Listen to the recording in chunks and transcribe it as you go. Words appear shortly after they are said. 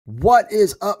What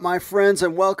is up, my friends,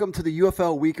 and welcome to the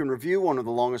UFL Week in Review, one of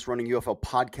the longest running UFL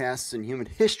podcasts in human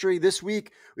history. This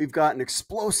week, we've got an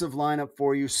explosive lineup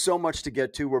for you, so much to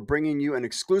get to. We're bringing you an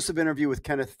exclusive interview with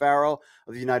Kenneth Farrow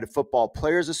of the UFL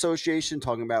Players Association,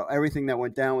 talking about everything that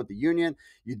went down with the union.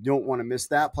 You don't want to miss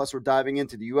that. Plus, we're diving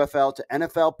into the UFL to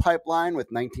NFL pipeline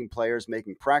with 19 players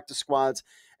making practice squads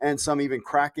and some even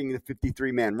cracking the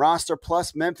 53-man roster.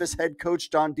 Plus, Memphis head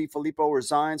coach DeFilippo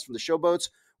resigns from the Showboats.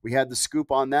 We had the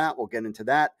scoop on that. We'll get into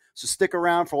that. So stick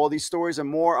around for all these stories and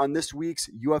more on this week's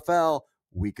UFL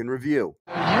Week in Review.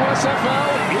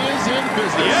 USFL is in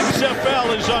business. The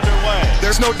XFL is underway.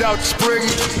 There's no doubt spring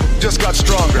just got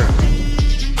stronger.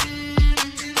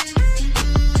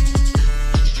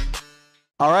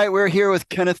 All right, we're here with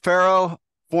Kenneth Farrow,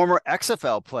 former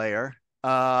XFL player,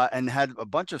 and had a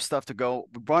bunch of stuff to go.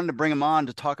 We wanted to bring him on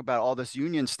to talk about all this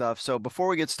union stuff. So before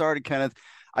we get started, Kenneth,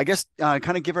 I guess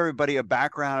kind of give everybody a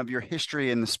background of your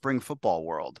history in the spring football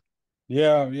world.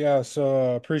 Yeah.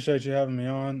 So appreciate you having me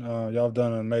on. Y'all have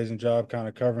done an amazing job kind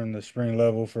of covering the spring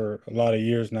level for a lot of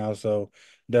years now. So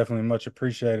definitely much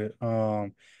appreciated.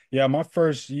 Yeah, my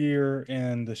first year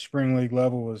in the spring league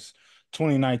level was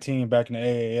 2019 back in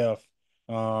the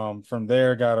AAF. From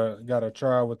there, got a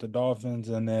trial with the Dolphins,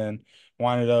 and then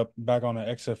winded up back on the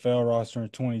XFL roster in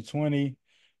 2020,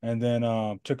 and then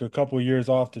took a couple of years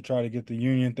off to try to get the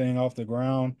union thing off the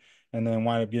ground, and then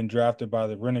wind up getting drafted by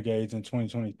the Renegades in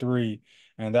 2023,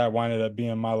 and that winded up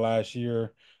being my last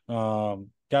year. Got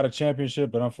a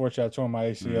championship, but unfortunately, I tore my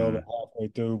ACL about halfway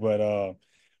through.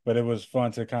 But it was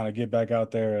fun to kind of get back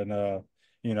out there, and I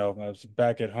was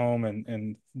back at home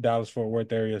in Dallas Fort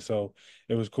Worth area, so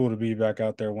it was cool to be back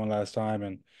out there one last time,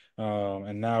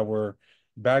 and now we're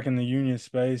back in the union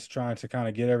space, trying to kind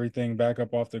of get everything back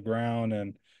up off the ground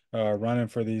and running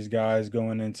for these guys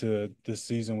going into this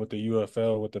season with the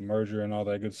UFL, with the merger and all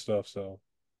that good stuff. So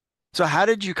how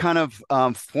did you kind of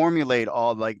formulate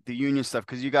all like the union stuff?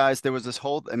 Because you guys, there was this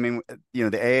whole, I mean, the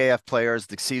AAF players,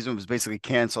 the season was basically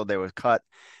canceled. They were cut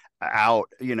out,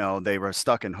 they were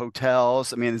stuck in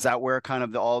hotels. I mean, is that where kind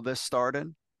of all this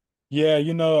started? Yeah,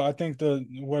 I think the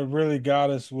what really got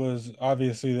us was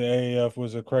obviously the AAF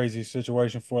was a crazy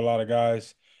situation for a lot of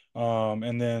guys.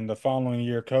 And then the following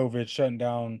year, COVID shutting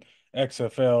down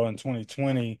XFL in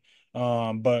 2020.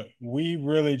 But we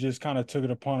really just kind of took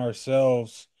it upon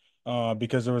ourselves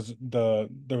because there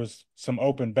was some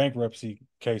open bankruptcy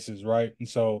cases, right? And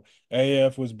so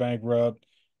AAF was bankrupt,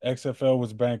 XFL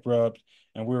was bankrupt,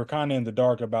 and we were kind of in the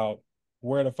dark about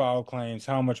where to file claims,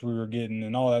 how much we were getting,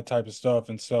 and all that type of stuff.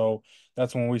 And so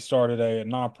that's when we started a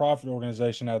nonprofit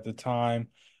organization at the time,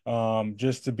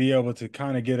 just to be able to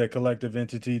kind of get a collective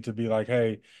entity to be like,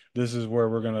 hey, this is where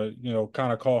we're gonna,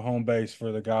 kind of call home base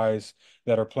for the guys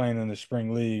that are playing in the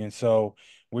spring league. And so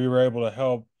we were able to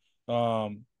help.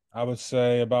 I would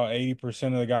say about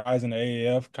 80% of the guys in the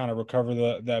AAF kind of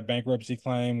recover that bankruptcy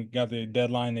claim. We got the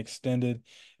deadline extended,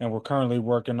 and we're currently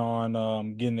working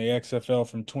on getting the XFL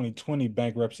from 2020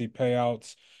 bankruptcy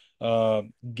payouts,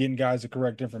 getting guys the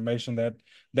correct information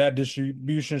that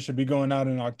distribution should be going out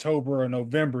in October or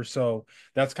November. So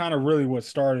that's kind of really what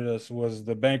started us was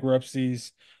the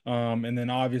bankruptcies. And then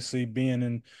obviously being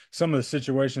in some of the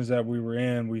situations that we were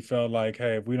in, we felt like,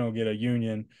 hey, if we don't get a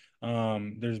union,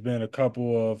 there's been a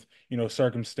couple of,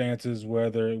 circumstances,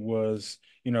 whether it was,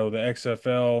 the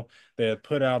XFL, they had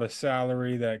put out a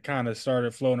salary that kind of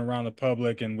started floating around the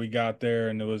public, and we got there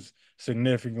and it was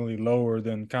significantly lower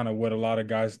than kind of what a lot of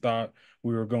guys thought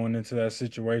we were going into that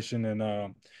situation.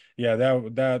 And yeah,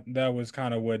 that was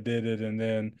kind of what did it. And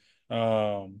then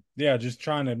yeah, just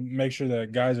trying to make sure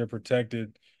that guys are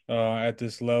protected at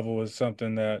this level is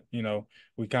something that,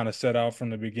 we kind of set out from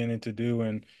the beginning to do.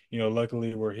 And,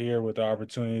 luckily we're here with the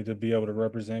opportunity to be able to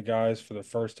represent guys for the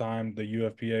first time. The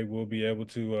UFPA will be able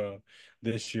to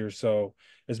this year. So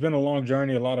it's been a long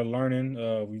journey, a lot of learning.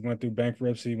 We went through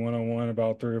bankruptcy one-on-one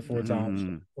about 3 or 4 times,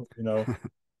 Mhm. you know,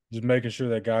 just making sure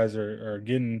that guys are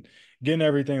getting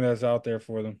everything that's out there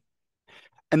for them.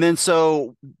 And then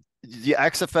so the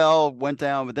XFL went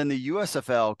down, but then the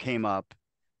USFL came up,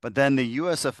 but then the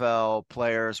USFL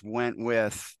players went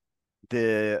with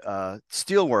the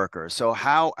steel workers. So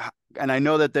and I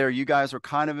know that you guys were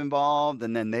kind of involved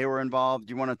and then they were involved.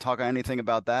 Do you want to talk anything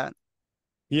about that?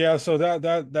 Yeah, so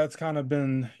that's kind of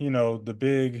been, the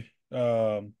big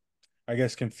I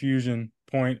guess confusion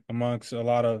point amongst a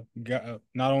lot of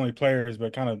not only players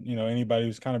but kind of, anybody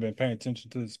who's kind of been paying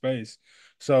attention to the space.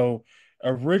 So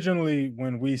originally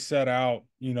when we set out,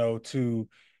 to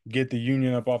get the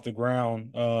union up off the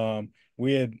ground,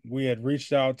 we had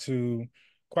reached out to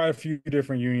quite a few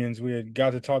different unions. We had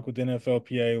got to talk with the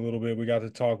NFLPA a little bit. We got to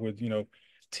talk with,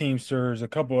 Teamsters, a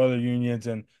couple other unions,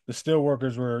 and the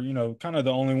steelworkers were, kind of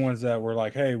the only ones that were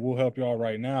like, "Hey, we'll help y'all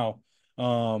right now."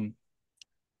 Um,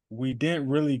 we didn't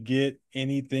really get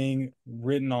anything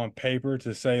written on paper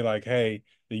to say like, hey,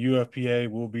 the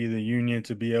UFPA will be the union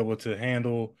to be able to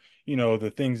handle,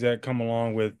 the things that come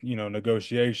along with,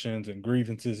 negotiations and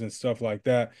grievances and stuff like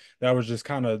that. That was just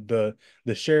kind of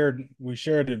we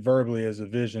shared it verbally as a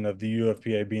vision of the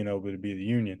UFPA being able to be the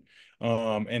union.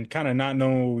 And kind of not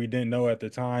knowing what we didn't know at the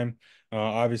time,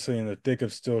 obviously in the thick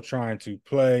of still trying to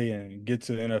play and get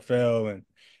to the NFL and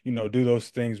do those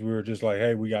things. We were just like,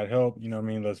 hey, we got help, you know what I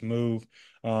mean? Let's move.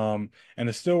 And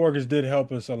the steelworkers did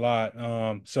help us a lot.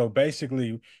 So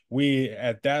basically, we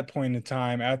at that point in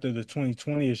time, after the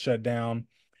 2020 is shut down,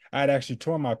 I had actually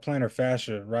tore my plantar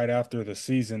fascia right after the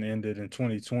season ended in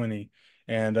 2020.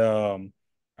 And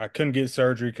I couldn't get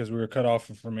surgery because we were cut off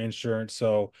from insurance.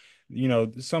 So,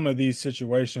 some of these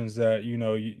situations that,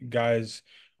 you guys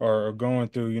are going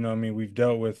through, what I mean, we've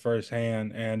dealt with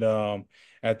firsthand. And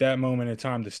at that moment in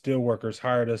time, the steelworkers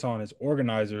hired us on as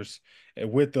organizers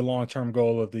with the long-term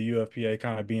goal of the UFPA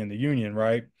kind of being the union,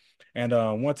 right? And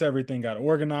once everything got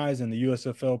organized and the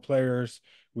USFL players,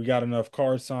 we got enough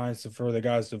card signs for the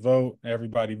guys to vote.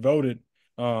 Everybody voted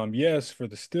yes for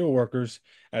the steelworkers.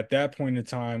 At that point in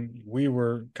time, we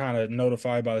were kind of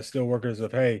notified by the steelworkers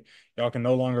of, hey, y'all can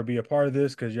no longer be a part of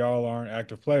this because y'all aren't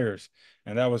active players.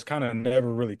 And that was kind of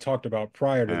never really talked about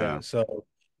prior to Yeah. that. So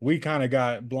we kind of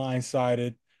got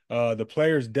blindsided. The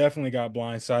players definitely got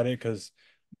blindsided because,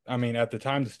 I mean, at the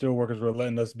time, the steelworkers were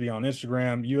letting us be on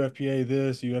Instagram, UFPA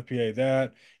this, UFPA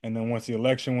that. And then once the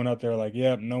election went up, they're like,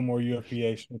 yep, no more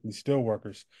UFPA, strictly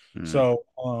steelworkers. Mm. So,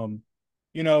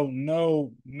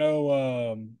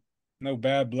 no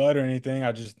bad blood or anything.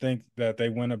 I just think that they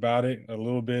went about it a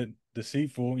little bit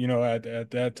deceitful, at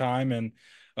that time. And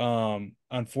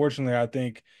unfortunately, I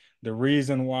think the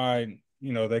reason why,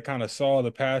 they kind of saw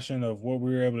the passion of what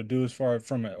we were able to do as far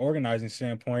from an organizing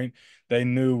standpoint, they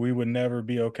knew we would never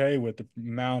be okay with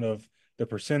the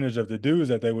percentage of the dues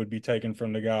that they would be taking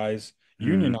from the guys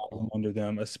Mm. unionizing under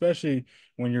them, especially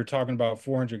when you're talking about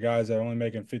 400 guys that are only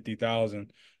making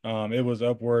 50,000. It was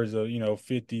upwards of,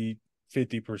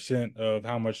 50% of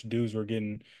how much dues we're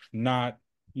getting, not,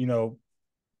 you know,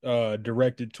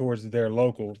 directed towards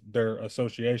their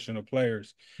association of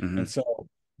players. And Mm-hmm. so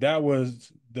that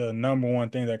was the number one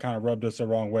thing that kind of rubbed us the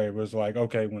wrong way. It was like,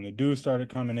 okay, when the dues started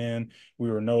coming in, we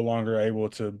were no longer able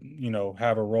to,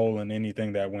 have a role in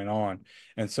anything that went on.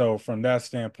 And so from that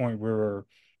standpoint, we were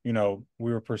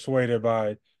persuaded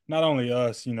by not only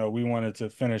us, we wanted to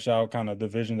finish out kind of the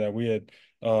vision that we had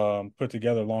put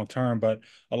together long term, but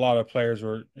a lot of players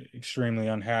were extremely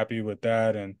unhappy with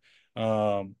that. And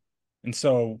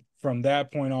so from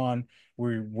that point on,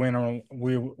 we went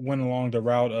along the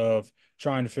route of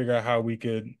trying to figure out how we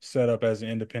could set up as an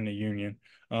independent union.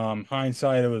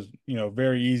 Hindsight, it was,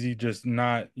 very easy, just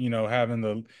not, having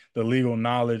the legal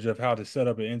knowledge of how to set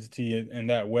up an entity in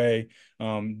that way.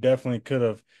 Definitely could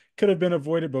have been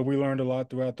avoided, but we learned a lot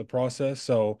throughout the process.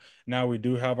 So now we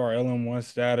do have our LM1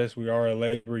 status. We are a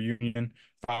labor union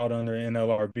filed under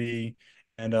NLRB.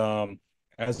 And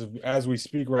as we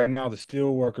speak right now, the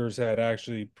steelworkers had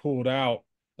actually pulled out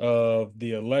of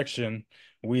the election.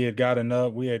 We had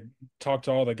talked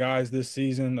to all the guys this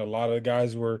season. A lot of the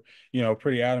guys were,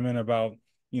 pretty adamant about,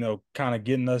 kind of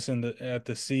getting us at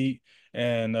the seat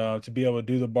and to be able to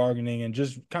do the bargaining and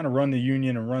just kind of run the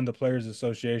union and run the Players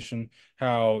Association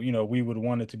how, we would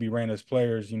want it to be ran as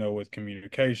players, with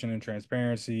communication and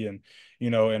transparency. And,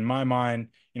 in my mind,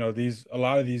 a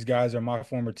lot of these guys are my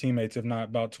former teammates, if not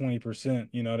about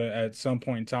 20%, that at some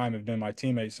point in time have been my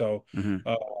teammates. So, Mm-hmm.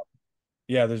 uh,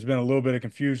 yeah, there's been a little bit of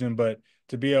confusion, but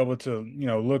to be able to,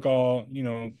 look all,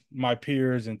 my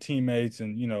peers and teammates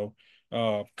and,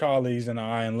 colleagues in the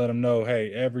eye and let them know,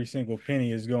 hey, every single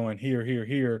penny is going here, here,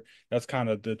 here. That's kind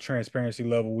of the transparency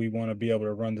level we want to be able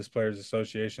to run this Players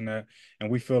Association at.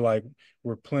 And we feel like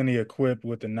we're plenty equipped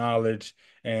with the knowledge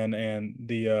and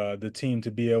the team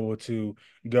to be able to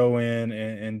go in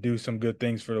and do some good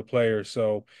things for the players.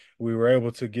 So we were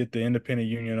able to get the independent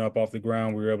union up off the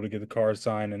ground. We were able to get the card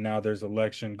signed, and now there's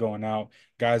election going out.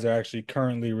 Guys are actually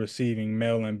currently receiving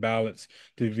mail-in ballots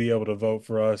to be able to vote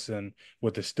for us. And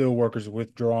with the steelworkers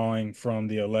withdrawing from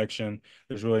the election,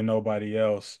 there's really nobody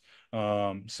else.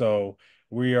 So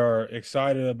we are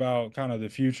excited about kind of the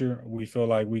future. We feel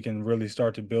like we can really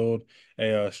start to build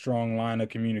a strong line of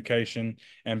communication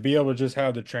and be able to just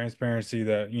have the transparency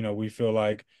that, we feel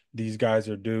like these guys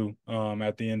are due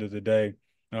at the end of the day.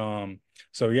 Um,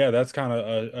 so yeah, that's kind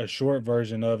of a short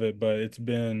version of it, but it's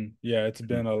been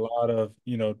a lot of,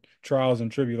 trials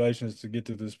and tribulations to get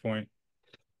to this point.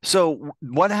 So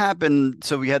what happened?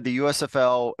 So we had the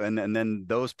USFL, and then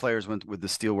those players went with the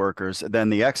Steelworkers. Then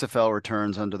the XFL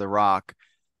returns under the Rock.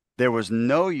 There was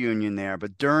no union there,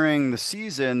 but during the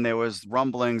season there was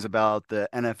rumblings about the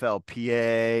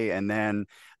NFLPA, and then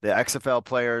the XFL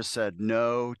players said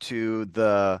no to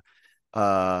the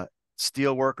uh,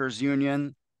 Steelworkers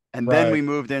Union, and then we Right.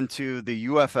 moved into the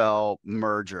UFL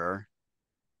merger,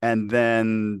 and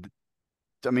then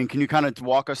I mean, can you kind of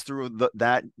walk us through the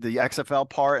XFL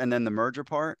part and then the merger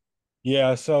part?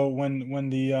 Yeah, so when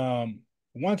the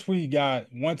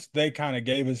once they kind of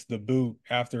gave us the boot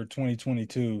after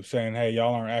 2022 saying, "Hey,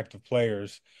 y'all aren't active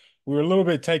players," we were a little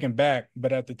bit taken back,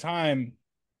 but at the time,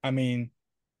 I mean,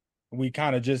 we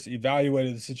kind of just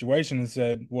evaluated the situation and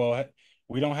said, well,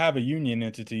 we don't have a union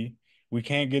entity. We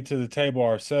can't get to the table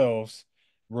ourselves,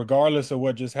 regardless of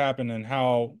what just happened and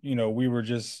how, we were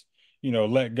just,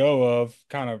 let go of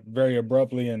kind of very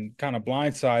abruptly and kind of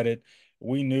blindsided.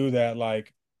 We knew that,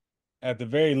 like, at the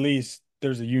very least,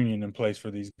 there's a union in place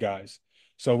for these guys.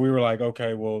 So we were like,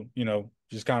 okay, well,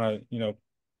 just kind of,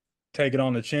 take it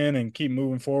on the chin and keep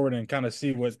moving forward and kind of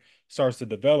see what starts to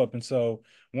develop. And so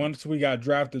once we got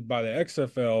drafted by the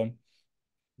XFL,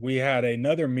 we had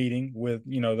another meeting with,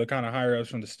 the kind of higher ups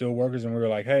from the steel workers, and we were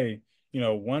like, hey,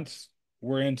 once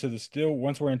we're into the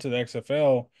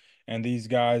XFL and these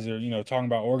guys are, talking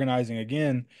about organizing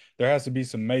again, there has to be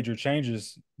some major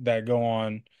changes that go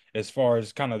on as far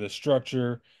as kind of the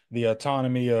structure, the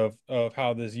autonomy of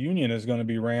how this union is going to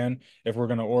be ran if we're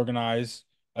going to organize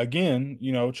again,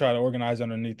 try to organize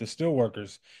underneath the steel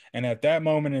workers. And at that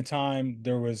moment in time,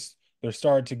 there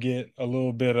started to get a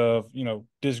little bit of,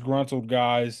 disgruntled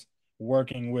guys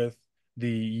working with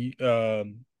the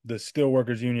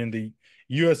steelworkers union. The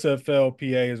USFL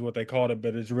PA is what they called it,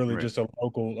 but it's really Right. just a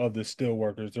local of the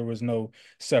steelworkers. There was no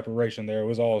separation there. It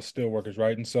was all steelworkers,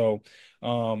 right? And so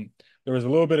um, there was a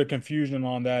little bit of confusion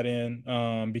on that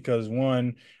end, because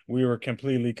one, we were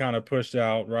completely kind of pushed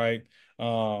out, right?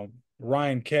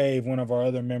 Ryan Cave, one of our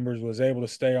other members, was able to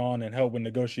stay on and help with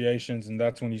negotiations, and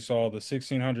that's when you saw the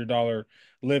 $1,600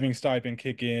 living stipend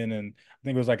kick in, and I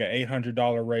think it was like an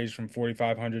 $800 raise from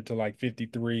 4,500 to like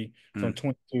 53 from Mm.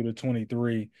 22 to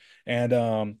 23,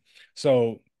 and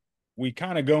so we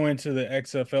kind of go into the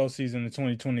XFL season in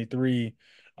 2023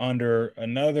 under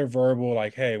another verbal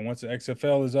like, hey, once the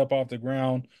XFL is up off the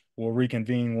ground, we'll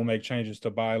reconvene, we'll make changes to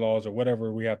bylaws or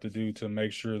whatever we have to do to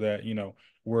make sure that,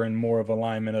 we're in more of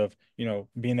alignment of,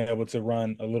 being able to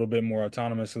run a little bit more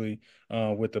autonomously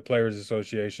with the Players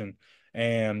Association.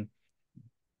 And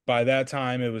by that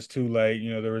time it was too late.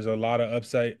 There was a lot of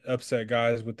upset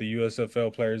guys with the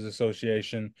USFL Players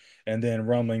Association, and then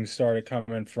rumblings started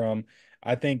coming from,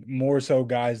 I think, more so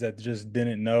guys that just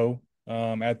didn't know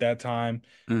at that time,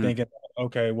 Mm. thinking,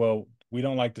 okay, well, we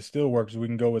don't like the steelworkers, we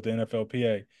can go with the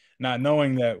NFLPA, not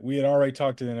knowing that we had already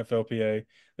talked to the NFLPA.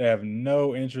 They have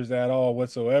no interest at all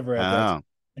whatsoever at that Oh. time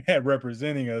at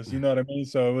representing us. You know what I mean?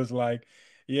 So it was like,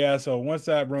 yeah. So once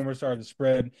that rumor started to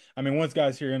spread, I mean, once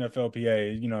guys hear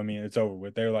NFLPA, what I mean, it's over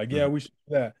with. They're like, yeah, Mm. we should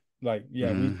do that. Like,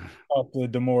 yeah, we Mm. talked to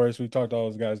Demoris, we talked to all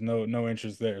those guys, no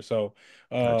interest there. So,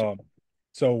 Gotcha. um,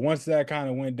 so once that kind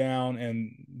of went down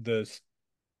and the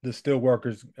steel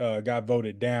workers got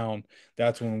voted down,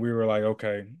 that's when we were like,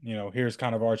 okay, here's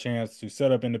kind of our chance to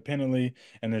set up independently.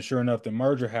 And then sure enough, the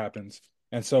merger happens.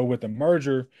 And so with the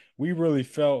merger, we really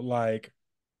felt like,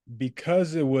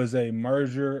 because it was a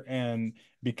merger and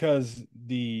because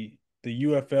the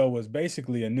UFL was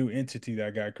basically a new entity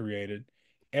that got created,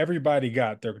 everybody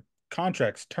got their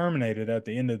contracts terminated at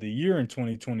the end of the year in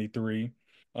 2023.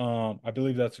 I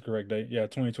believe that's the correct date. Yeah,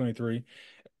 2023.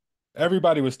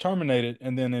 Everybody was terminated,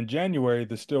 and then in January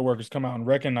the steelworkers come out and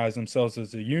recognize themselves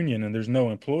as a union, and there's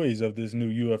no employees of this new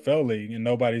UFL league and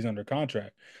nobody's under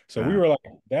contract. So we Oh. were like,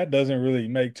 that doesn't really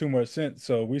make too much sense.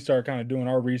 So we started kind of doing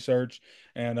our research,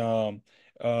 and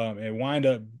it wind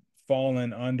up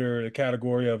falling under the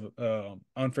category of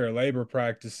unfair labor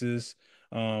practices,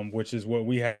 which is what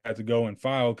we had to go and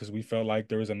file because we felt like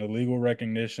there was an illegal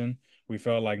recognition. We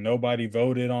felt like nobody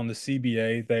voted on the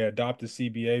CBA. They adopted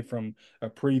CBA from a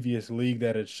previous league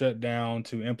that had shut down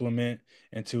to implement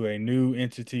into a new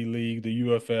entity league, the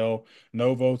UFL.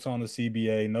 No votes on the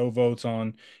CBA, no votes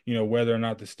on, whether or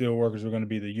not the steelworkers were going to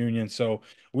be the union. So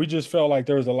we just felt like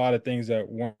there was a lot of things that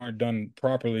weren't done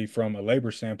properly from a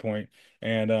labor standpoint.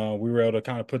 And we were able to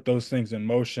kind of put those things in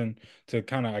motion to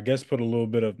kind of, I guess, put a little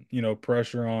bit of,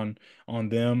 pressure on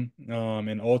them.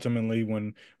 And ultimately,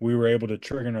 when we were able to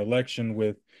trigger an election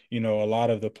with, a lot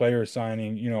of the players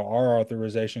signing, our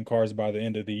authorization cards by the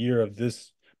end of the year of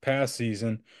this past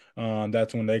season,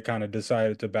 that's when they kind of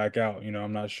decided to back out.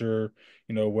 I'm not sure,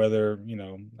 whether,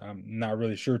 I'm not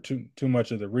really sure too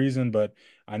much of the reason, but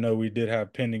I know we did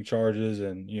have pending charges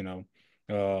and,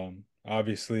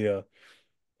 obviously a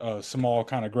small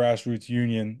kind of grassroots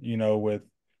union, with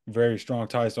very strong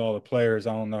ties to all the players.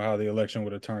 I don't know how the election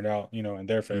would have turned out, in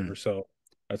their Mm. favor. So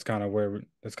that's kind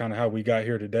of how we got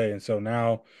here today. And so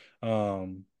now,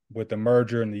 with the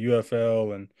merger and the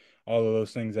UFL and all of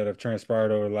those things that have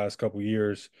transpired over the last couple of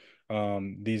years,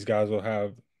 these guys will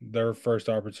have their first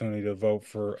opportunity to vote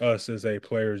for us as a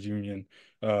players union,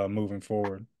 moving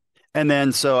forward. And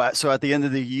then so at the end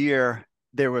of the year,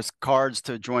 there was cards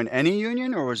to join any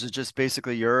union, or was it just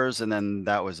basically yours and then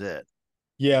that was it?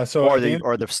 Yeah. So Or at the the end,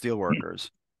 or the steel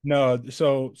workers? no,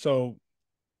 so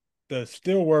the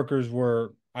steel workers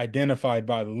were identified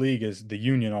by the league as the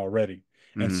union already.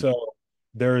 And Hmm. so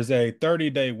there is a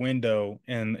 30-day window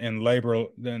in labor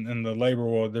in the labor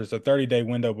world. There's a 30-day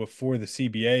window before the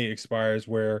CBA expires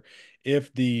where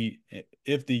if the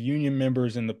if the union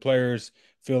members and the players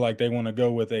feel like they want to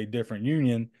go with a different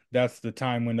union, that's the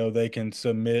time window they can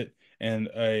submit and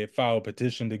file a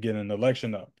petition to get an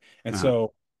election up. And Uh-huh.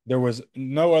 so there was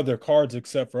no other cards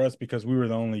except for us because we were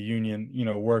the only union,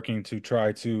 working to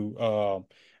try to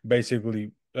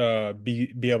basically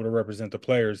be able to represent the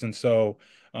players. And so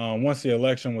once the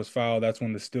election was filed, that's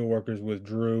when the steelworkers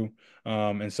withdrew.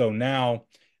 And so now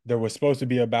there was supposed to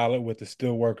be a ballot with the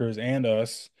steelworkers and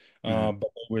us, Hmm. but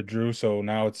they withdrew. So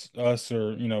now it's us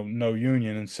or no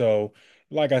union. And so,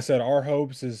 like I said, our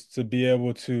hopes is to be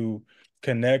able to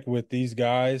connect with these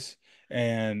guys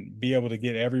and be able to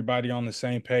get everybody on the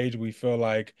same page. We feel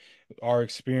like our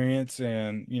experience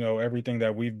and everything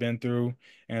that we've been through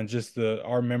and just the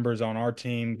our members on our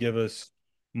team give us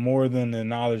more than the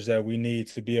knowledge that we need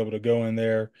to be able to go in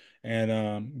there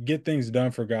and get things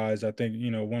done for guys. I think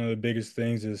one of the biggest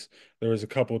things is there was a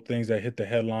couple of things that hit the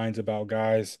headlines about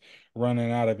guys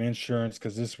running out of insurance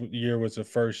because this year was the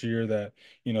first year that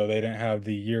they didn't have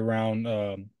the year-round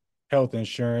health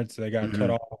insurance. They got cut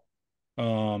Hmm.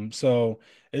 off, so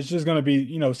it's just going to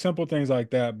be, simple things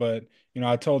like that. But,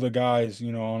 I told the guys,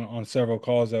 on several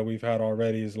calls that we've had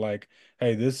already is like,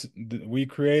 hey, we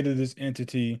created this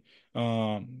entity,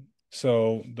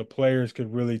 so the players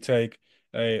could really take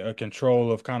a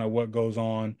control of kind of what goes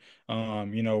on.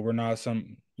 We're not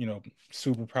some,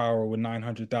 superpower with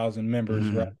 900,000 members,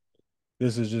 right? Hmm.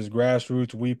 This is just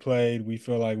grassroots. We played. We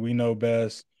feel like we know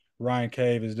best. Ryan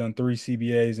Cave has done 3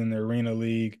 CBAs in the Arena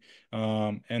League.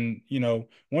 And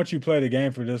once you play the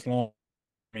game for this long,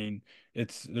 I mean,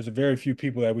 there's a very few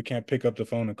people that we can't pick up the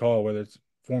phone and call, whether it's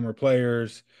former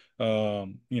players,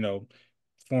 um, you know,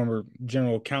 former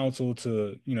general counsel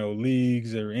to,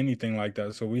 leagues or anything like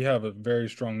that. So we have a very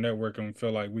strong network and we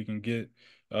feel like we can get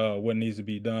what needs to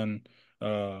be done,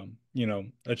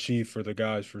 achieved for the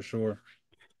guys for sure.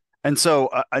 And so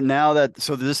now that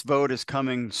this vote is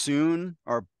coming soon,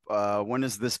 or when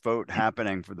is this vote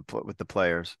happening with the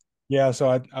players? Yeah, so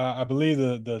I believe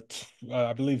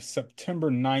I believe September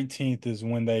 19th is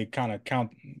when they kind of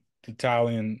count the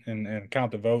tally and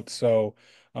count the votes. So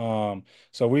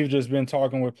we've just been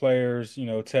talking with players,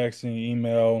 texting,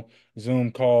 email,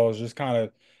 Zoom calls, just kind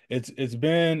of it's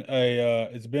been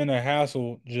a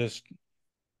hassle just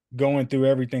going through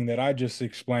everything that I just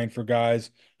explained for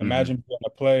guys. Hmm. Imagine being a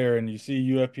player and you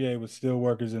see UFPA with steel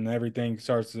workers and everything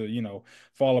starts to,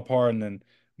 fall apart. And then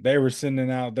they were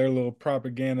sending out their little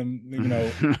propaganda,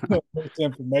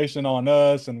 information on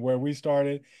us and where we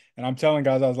started. And I'm telling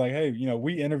guys, I was like, hey,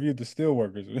 we interviewed the steel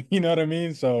workers. You know what I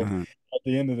mean? So Hmm. at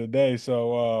the end of the day,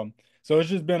 so it's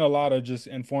just been a lot of just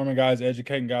informing guys,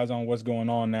 educating guys on what's going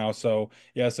on now. So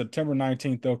yeah, September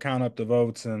 19th, they'll count up the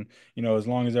votes and as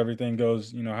long as everything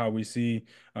goes, how we see,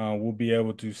 we'll be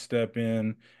able to step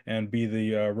in and be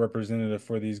the representative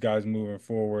for these guys moving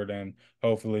forward, and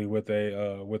hopefully with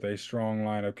a strong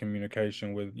line of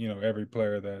communication with every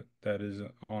player that is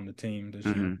on the team this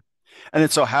year. Hmm. And then,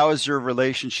 so how is your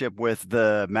relationship with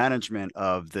the management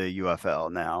of the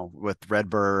UFL now with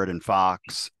Redbird and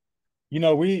Fox? We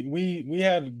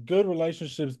had good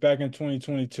relationships back in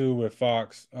 2022 with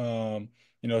Fox. Some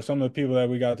of the people that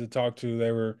we got to talk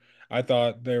to, I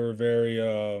thought they were very,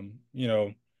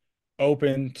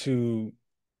 open to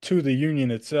the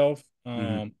union itself.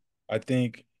 Hmm. I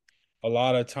think a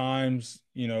lot of times,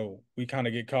 we kind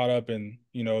of get caught up in,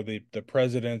 the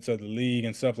presidents of the league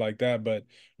and stuff like that. But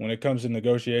when it comes to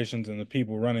negotiations and the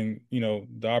people running,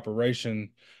 the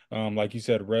operation, like you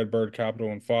said, Redbird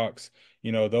Capital and Fox,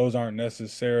 those aren't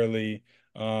necessarily,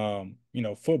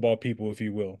 football people, if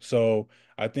you will. So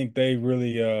I think they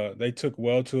really, they took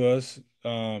well to us.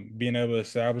 being able to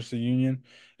establish the union.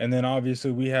 And then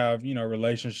obviously we have,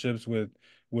 relationships with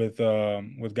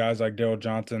guys like Daryl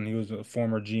Johnson. He was a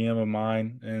former GM of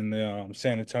mine in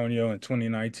San Antonio in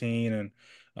 2019.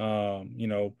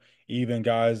 And even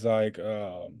guys like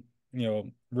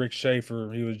Rick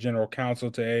Schaefer, he was general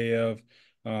counsel to AF.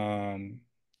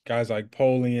 Guys like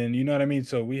Polian, you know what I mean?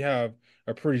 So we have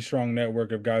a pretty strong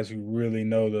network of guys who really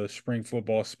know the spring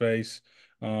football space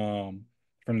um,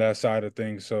 from that side of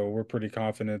things. So we're pretty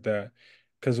confident that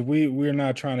because we're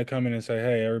not trying to come in and say,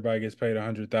 hey, everybody gets paid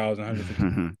 100,000,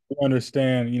 150. We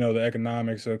understand, the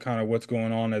economics of kind of what's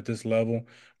going on at this level,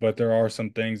 but there are some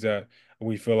things that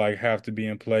we feel like have to be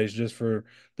in place just for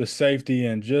the safety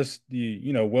and just the,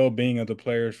 well-being of the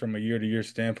players from a year-to-year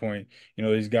standpoint.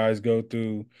 These guys go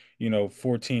through,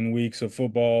 14 weeks of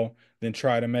football, then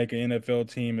try to make an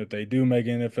NFL team. If they do make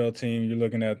an NFL team, you're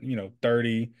looking at,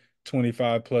 30,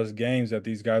 25 plus games that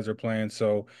these guys are playing.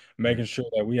 So making sure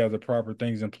that we have the proper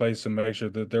things in place to make sure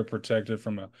that they're protected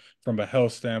from a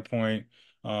health standpoint,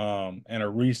 and a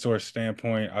resource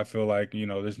standpoint. I feel like,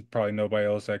 there's probably nobody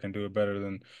else that can do it better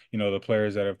than, the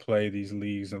players that have played these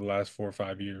leagues in the last 4 or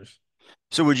 5 years.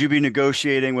 So would you be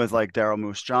negotiating with like Daryl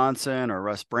Moose Johnson or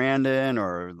Russ Brandon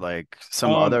or like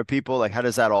some Um, other people? Like, how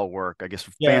does that all work? I guess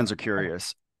yeah, fans are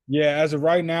curious. Yeah, as of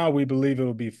right now, we believe it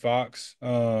will be Fox.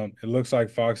 It looks like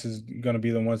Fox is going to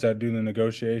be the ones that do the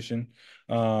negotiation.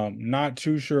 Not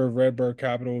too sure if Redbird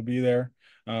Capital will be there.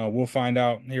 We'll find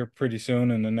out here pretty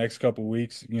soon in the next couple of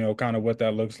weeks, kind of what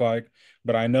that looks like.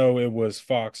 But I know it was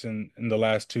Fox in the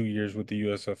last 2 years with the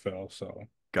USFL. So,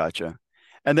 Gotcha.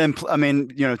 And then, I mean,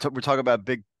 we're talking about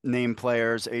big name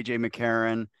players, AJ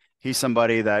McCarron. He's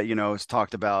somebody that, has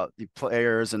talked about the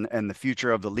players and the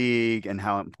future of the league and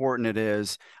how important it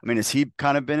is. I mean, has he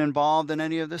kind of been involved in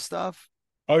any of this stuff?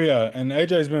 oh yeah, and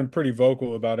AJ's been pretty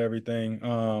vocal about everything.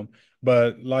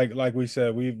 But like we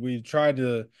said, we've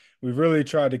really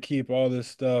tried to keep all this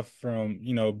stuff from,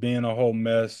 being a whole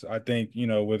mess. I think,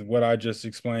 with what I just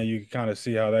explained, you can kind of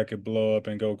see how that could blow up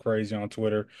and go crazy on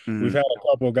Twitter. We've Mm-hmm. had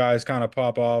a couple of guys kind of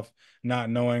pop off, not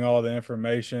knowing all the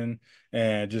information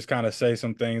and just kind of say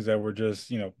some things that were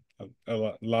just,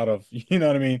 a lot of, you know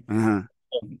what I mean?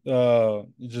 Uh-huh.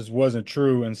 It just wasn't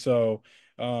true. And so,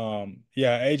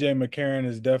 yeah, AJ McCarron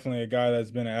is definitely a guy that's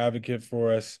been an advocate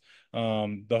for us.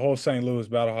 The whole St. Louis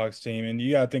Battlehawks team, and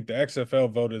you got to think the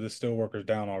XFL voted the Steelworkers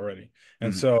down already,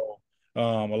 and Mm-hmm. so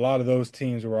a lot of those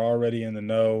teams were already in the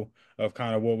know of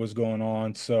kind of what was going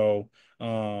on. So,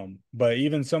 but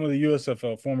even some of the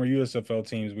USFL, former USFL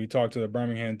teams, we talked to the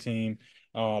Birmingham team.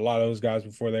 A lot of those guys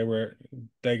before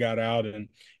they got out, and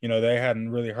they hadn't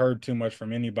really heard too much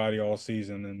from anybody all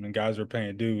season, and guys were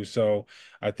paying dues. So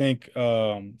I think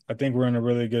we're in a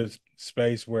really good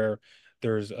space where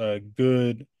there's a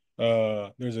good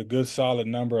there's a good solid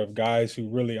number of guys who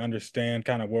really understand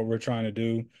kind of what we're trying to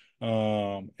do,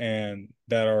 and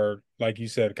that are, like you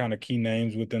said, kind of key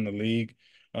names within the league.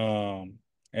 Um,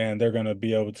 and they're going to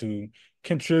be able to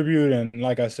contribute. And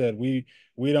like I said, we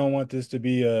don't want this to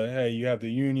be hey, you have the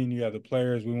union, you have the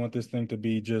players. We want this thing to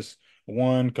be just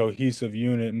one cohesive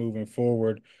unit moving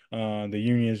forward. The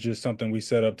union is just something we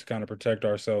set up to kind of protect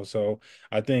ourselves. So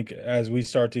I think as we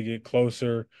start to get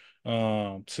closer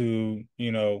to,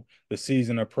 the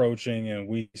season approaching and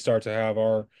we start to have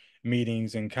our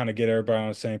meetings and kind of get everybody on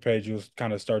the same page, you'll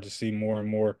kind of start to see more and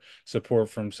more support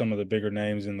from some of the bigger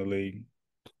names in the league.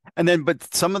 And then, but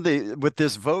with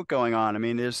this vote going on, I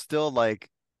mean, there's still like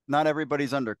not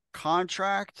everybody's under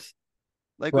contract,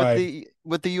 like with Right.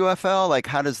 the UFL. Like,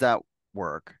 how does that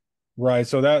work? Right.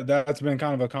 So that's been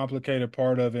kind of a complicated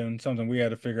part of it and something we had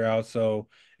to figure out. So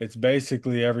it's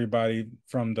basically everybody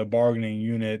from the bargaining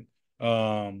unit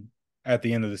um at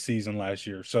the end of the season last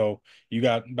year. So you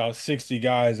got about 60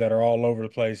 guys that are all over the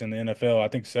place in the NFL. I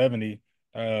think 70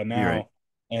 You're right. now.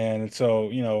 And so,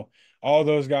 all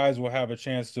those guys will have a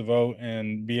chance to vote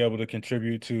and be able to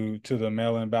contribute to the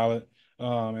mail-in ballot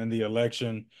and the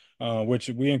election, which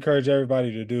we encourage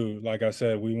everybody to do. Like I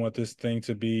said, we want this thing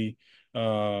to be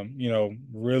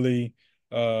really,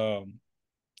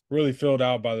 really filled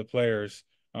out by the players.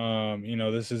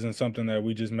 This isn't something that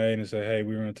we just made and say, hey,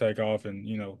 we're going to take off and,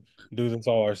 do this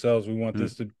all ourselves. We want Mm.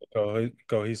 this to be a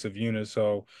cohesive unit.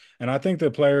 So, and I think the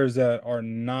players that are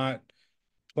not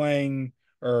playing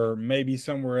or maybe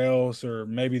somewhere else or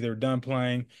maybe they're done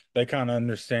playing, they kind of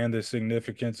understand the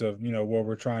significance of, what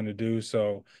we're trying to do.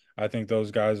 So I think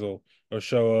those guys will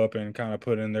show up and kind of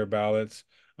put in their ballots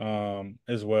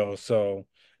as well. So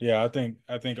yeah, I think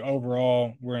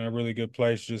overall we're in a really good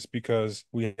place just because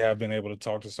we have been able to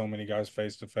talk to so many guys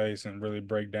face to face and really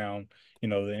break down,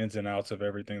 the ins and outs of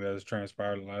everything that has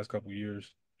transpired in the last couple of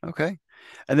years. Okay.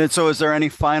 And then, so is there any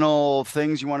final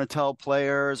things you want to tell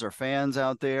players or fans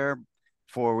out there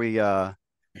before we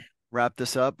wrap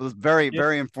this up? It was very, Yeah,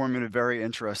 very informative, very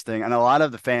interesting. And a lot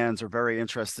of the fans are very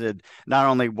interested, not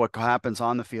only what happens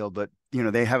on the field, but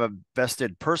they have a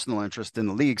vested personal interest in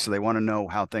the league, so they want to know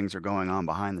how things are going on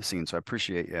behind the scenes. So I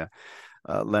appreciate you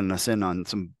letting us in on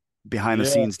some behind the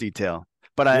yeah, scenes detail.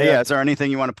 But yeah. yeah, is there anything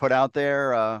you want to put out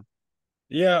there?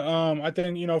 Yeah, I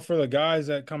think, for the guys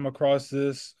that come across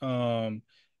this,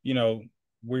 you know,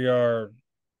 we are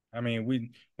I mean,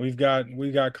 we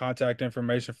got contact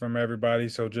information from everybody.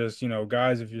 So just,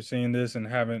 guys, if you're seeing this and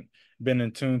haven't been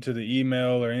in tune to the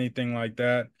email or anything like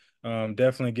that,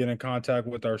 definitely get in contact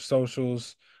with our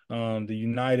socials. The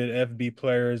United FB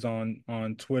Players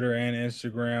on Twitter and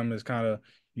Instagram is kind of,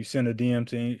 you send a DM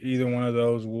to either one of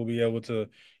those, we'll be able to,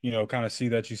 kind of see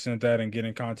that you sent that and get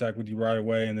in contact with you right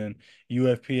away. And then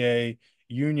UFPA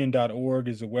union.org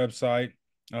is a website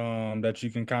that you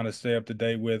can kind of stay up to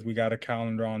date with. We got a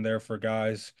calendar on there for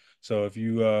guys. So if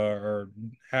you or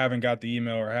haven't got the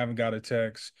email or haven't got a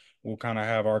text, we'll kind of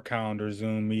have our calendar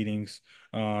Zoom meetings,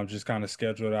 just kind of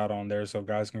schedule it out on there so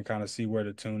guys can kind of see where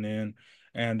to tune in.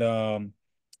 And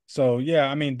so yeah,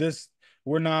 I mean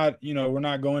we're not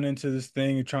going into this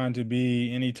thing trying to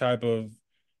be any type of,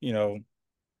 you know,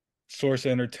 source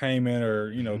of entertainment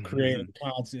or creative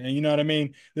content, and you know what I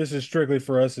mean. This is strictly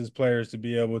for us as players to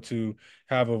be able to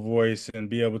have a voice and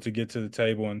be able to get to the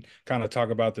table and kind of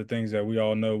talk about the things that we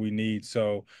all know we need.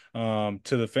 So to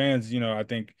the fans, I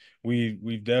think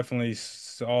we've definitely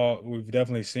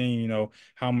seen,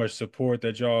 how much support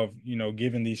that y'all have,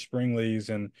 given these spring leagues,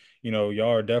 and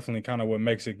y'all are definitely kind of what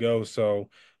makes it go. So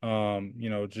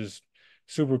just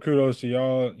super kudos to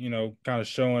y'all, kind of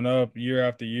showing up year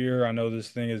after year. I know this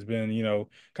thing has been,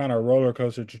 kind of a roller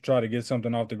coaster to try to get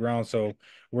something off the ground. So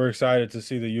we're excited to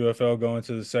see the UFL go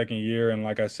into the second year. And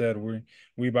like I said,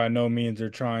 we by no means are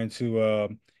trying to,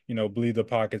 bleed the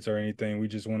pockets or anything. We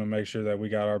just want to make sure that we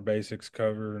got our basics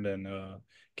covered and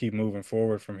keep moving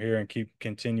forward from here and keep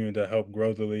continuing to help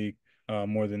grow the league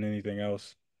more than anything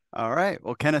else. All right.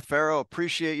 Well, Kenneth Farrow,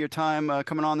 appreciate your time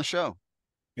coming on the show.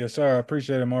 Yes, sir. I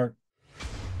appreciate it, Mark.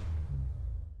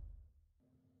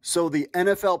 So the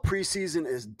NFL preseason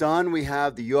is done. We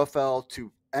have the UFL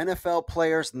to NFL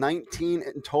players, 19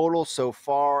 in total so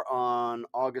far on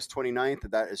August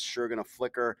 29th. That is sure going to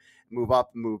flicker, move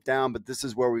up, move down, but this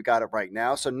is where we got it right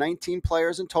now. So 19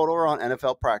 players in total are on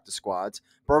NFL practice squads.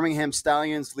 Birmingham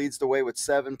Stallions leads the way with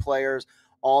 7 players,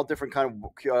 all different kind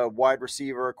of wide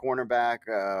receiver, cornerback,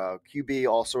 QB,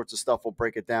 all sorts of stuff. We'll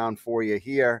break it down for you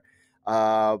here.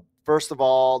 First of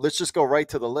all, let's just go right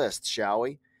to the list, shall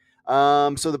we?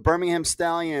 So the Birmingham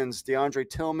Stallions, DeAndre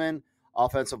Tillman,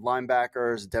 offensive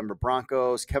linebackers, Denver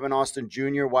Broncos, Kevin Austin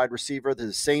Jr., wide receiver,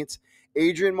 the Saints,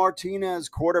 Adrian Martinez,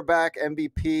 quarterback,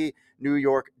 MVP, New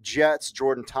York Jets,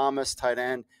 Jordan Thomas, tight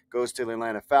end, goes to the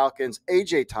Atlanta Falcons,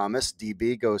 AJ Thomas,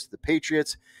 DB, goes to the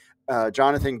Patriots,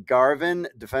 Jonathan Garvin,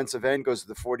 defensive end, goes to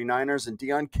the 49ers, and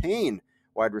Deion Kane,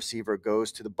 wide receiver,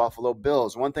 goes to the Buffalo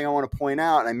Bills. One thing I want to point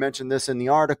out, and I mentioned this in the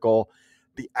article,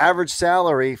 the average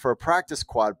salary for a practice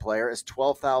squad player is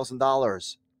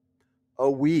 $12,000 a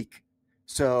week.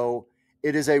 So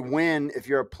it is a win if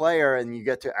you're a player and you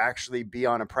get to actually be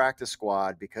on a practice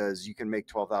squad, because you can make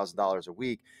 $12,000 a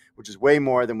week, which is way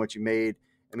more than what you made.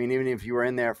 I mean, even if you were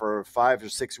in there for 5 or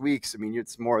 6 weeks, I mean,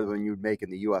 it's more than you'd make in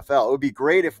the UFL. It would be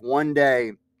great if one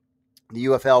day the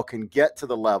UFL can get to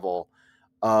the level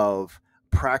of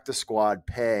practice squad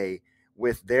pay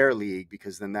with their league,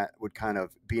 because then that would kind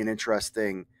of be an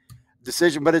interesting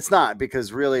decision, but it's not,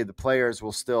 because really the players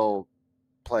will still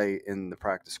play in the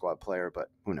practice squad player, but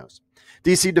who knows.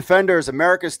 DC Defenders,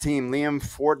 America's team, Liam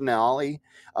Fortinelli,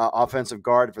 offensive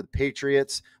guard for the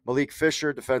Patriots, Malik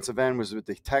Fisher, defensive end, was with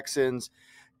the Texans,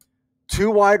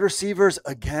 2 wide receivers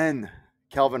again,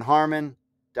 Kelvin Harmon,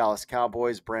 Dallas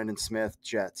Cowboys, Brandon Smith,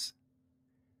 Jets.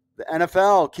 The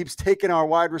NFL keeps taking our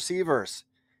wide receivers.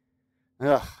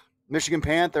 Ugh. Michigan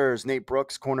Panthers, Nate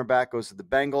Brooks, cornerback, goes to the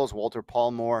Bengals. Walter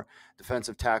Palmore,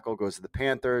 defensive tackle, goes to the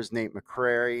Panthers. Nate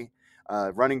McCrary,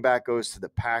 running back, goes to the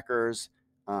Packers.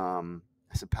 I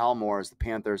said Palmore is the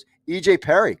Panthers. E.J.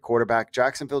 Perry, quarterback,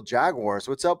 Jacksonville Jaguars.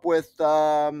 What's up with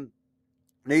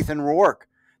Nathan Rourke?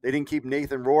 They didn't keep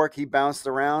Nathan Rourke. He bounced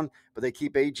around, but they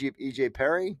keep E.J.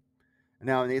 Perry.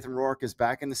 Now Nathan Rourke is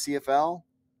back in the CFL.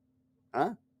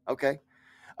 Huh? Okay.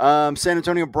 San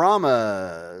Antonio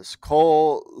Brahmas,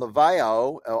 Cole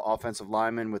Levayo, offensive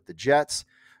lineman with the Jets.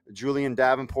 Julian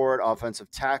Davenport, offensive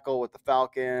tackle with the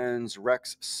Falcons.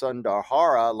 Rex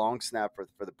Sundarhara, long snap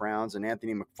for the Browns. And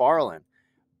Anthony McFarland,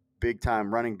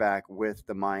 big-time running back with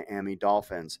the Miami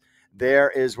Dolphins. there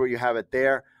is where you have it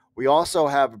there. We also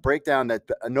have a breakdown that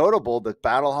notable that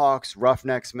Battlehawks,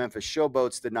 Roughnecks, Memphis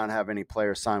Showboats did not have any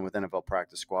players signed with NFL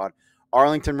practice squad.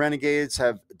 Arlington Renegades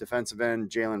have defensive end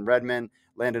Jalen Redmond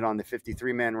landed on the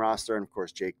 53-man roster. And, of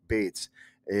course, Jake Bates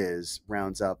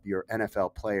rounds up your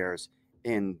NFL players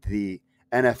in the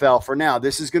NFL. For now,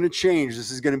 this is going to change.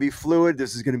 This is going to be fluid.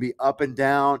 This is going to be up and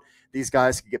down. These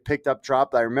guys can get picked up,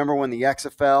 dropped. I remember when the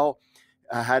XFL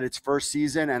had its first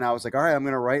season, and I was like, all right, I'm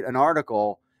going to write an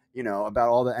article, about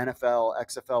all the NFL,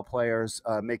 XFL players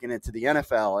making it to the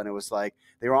NFL. And it was like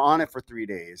they were on it for 3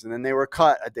 days, and then they were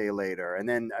cut a day later. And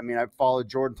then, I followed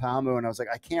Jordan Palmo, and I was like,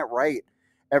 I can't write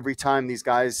every time these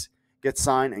guys get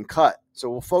signed and cut. So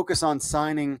we'll focus on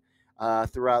signing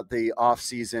throughout the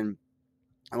offseason,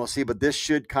 and we'll see. But this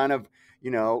should kind of,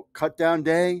 cut down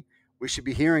day. We should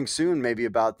be hearing soon maybe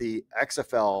about the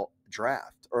XFL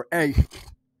draft or a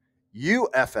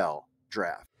UFL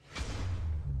draft.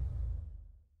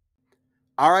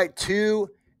 All right, 2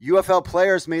 UFL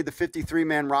players made the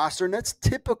 53-man roster, and that's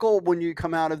typical when you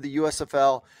come out of the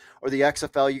USFL or the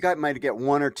XFL. You might get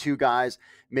 1 or 2 guys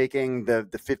making the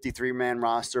 53-man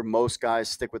roster. Most guys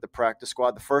stick with the practice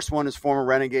squad. The first one is former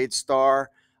Renegade star,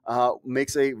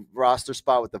 makes a roster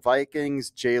spot with the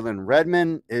Vikings. Jalen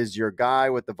Redmond is your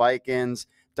guy with the Vikings.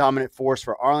 Dominant force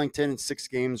for Arlington in 6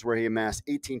 games where he amassed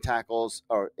 18 tackles,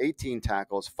 5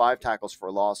 tackles for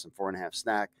a loss, and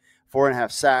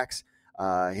 4.5 sacks.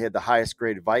 He had the highest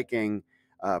graded Viking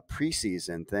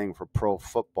preseason thing for Pro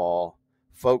Football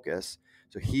Focus.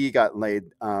 So he got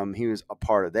laid. He was a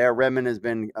part of there. Redmond has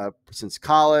been since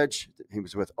college. He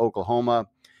was with Oklahoma.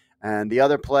 And the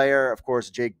other player, of course,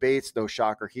 Jake Bates, no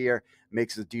shocker here,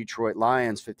 makes the Detroit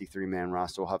Lions 53-man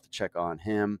roster. We'll have to check on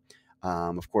him.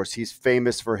 Of course, he's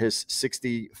famous for his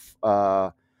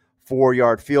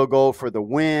 64-yard field goal for the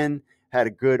win. Had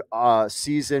a good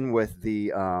season with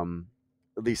the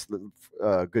at least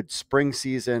a good spring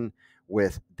season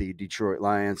with the Detroit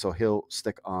Lions, so he'll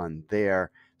stick on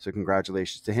there. So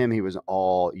congratulations to him. He was an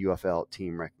all UFL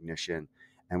team recognition,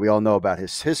 and we all know about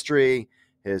his history,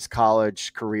 his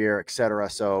college career, etc.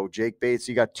 So Jake Bates,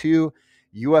 you got 2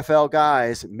 UFL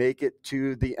guys make it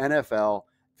to the NFL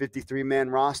 53-man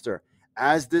roster.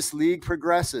 As this league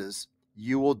progresses,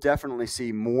 you will definitely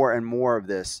see more and more of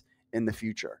this in the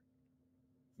future,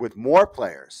 with more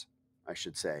players, I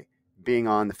should say, being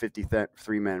on the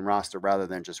 53-man roster rather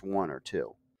than just 1 or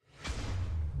 2.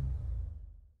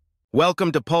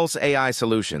 Welcome to Pulse AI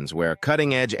Solutions, where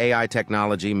cutting-edge AI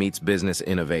technology meets business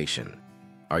innovation.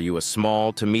 Are you a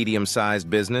small to medium-sized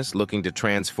business looking to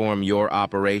transform your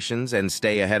operations and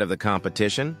stay ahead of the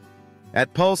competition?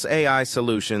 At Pulse AI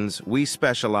Solutions, we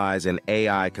specialize in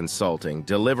AI consulting,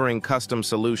 delivering custom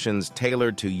solutions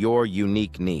tailored to your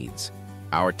unique needs.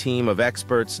 Our team of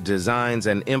experts designs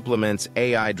and implements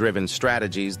AI-driven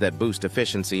strategies that boost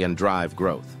efficiency and drive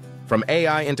growth. From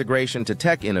AI integration to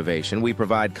tech innovation, we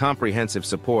provide comprehensive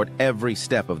support every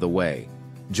step of the way.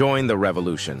 Join the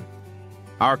revolution.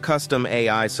 Our custom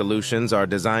AI solutions are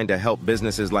designed to help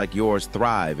businesses like yours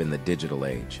thrive in the digital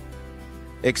age.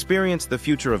 Experience the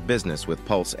future of business with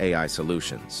Pulse AI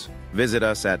Solutions. Visit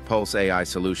us at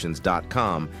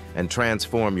pulseaisolutions.com and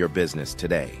transform your business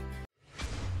today.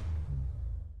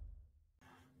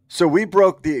 So we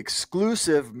broke the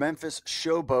exclusive Memphis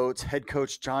Showboats head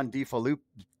coach John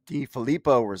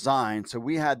DeFilippo resigned. So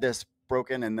we had this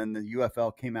broken, and then the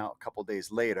UFL came out a couple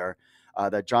days later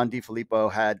that John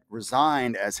DeFilippo had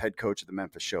resigned as head coach of the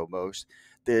Memphis Showboats.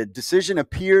 The decision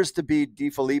appears to be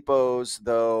DeFilippo's,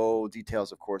 though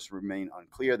details, of course, remain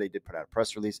unclear. They did put out a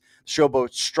press release.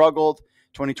 Showboats struggled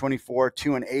 2024,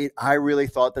 2-8. I really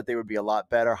thought that they would be a lot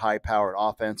better, high-powered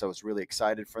offense. I was really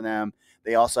excited for them.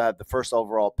 They also have the first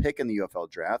overall pick in the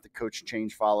UFL draft. The coach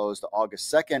change follows the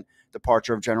August 2nd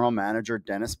departure of general manager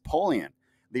Dennis Polian,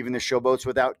 leaving the Showboats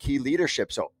without key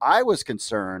leadership. So I was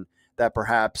concerned that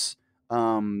perhaps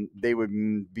they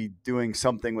would be doing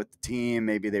something with the team.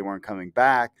 Maybe they weren't coming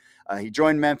back. He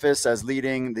joined Memphis as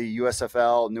leading the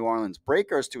USFL New Orleans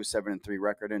Breakers to a 7-3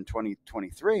 record in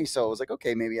 2023. So it was like,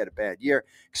 okay, maybe he had a bad year.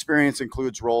 Experience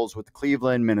includes roles with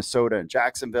Cleveland, Minnesota, and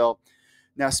Jacksonville.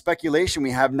 Now, speculation,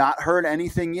 we have not heard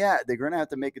anything yet. They're going to have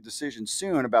to make a decision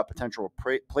soon about potential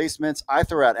placements. I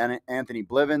threw out Anthony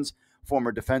Blivens,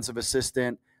 former defensive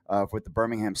assistant with the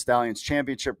Birmingham Stallions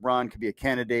championship run, could be a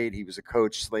candidate. He was a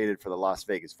coach slated for the Las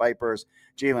Vegas Vipers.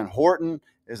 Jalen Horton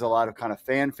is a lot of kind of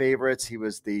fan favorites. He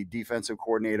was the defensive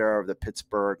coordinator of the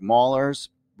Pittsburgh Maulers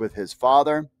with his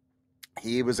father.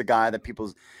 He was a guy that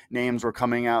people's names were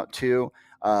coming out to.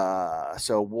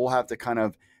 So we'll have to kind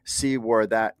of see where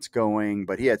that's going.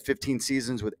 But he had 15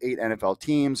 seasons with 8 NFL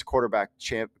teams, quarterback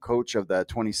coach of the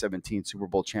 2017 Super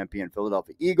Bowl champion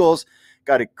Philadelphia Eagles,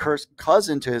 got a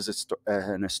cousin to his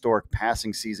an historic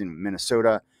passing season in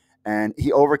Minnesota, and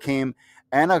he overcame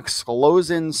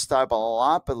ankylosing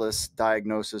spondylosis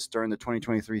diagnosis during the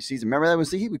 2023 season. Remember, that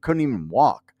was he couldn't even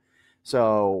walk.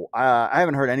 So I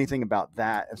haven't heard anything about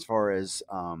that as far as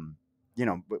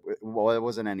well, it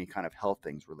wasn't any kind of health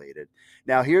things related.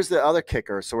 Now, here's the other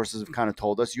kicker. Sources have kind of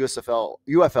told us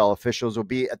UFL officials will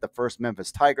be at the first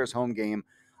Memphis Tigers home game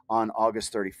on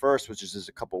August 31st, which is just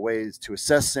a couple ways to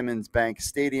assess Simmons Bank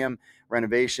Stadium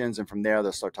renovations. And from there,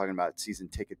 they'll start talking about season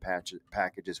ticket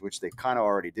packages, which they kind of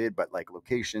already did, but like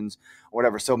locations,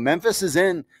 whatever. So Memphis is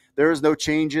in. There is no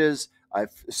changes. I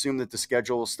assume that the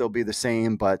schedule will still be the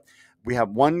same, but we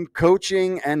have one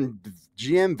coaching and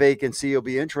GM vacancy. It'll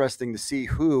be interesting to see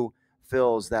who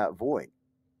fills that void.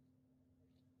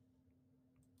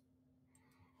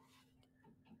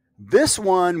 This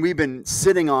one we've been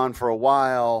sitting on for a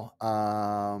while,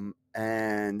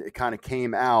 and it kind of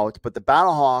came out. But the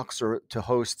Battlehawks are to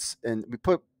host, and we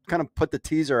put the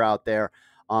teaser out there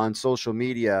on social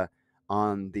media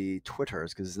on the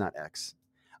Twitters, because it's not X,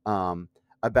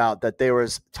 about that there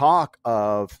was talk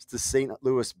of the St.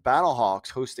 Louis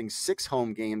Battlehawks hosting 6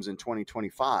 home games in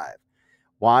 2025.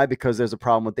 Why? Because there's a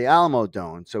problem with the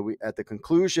Alamodome. So at the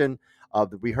conclusion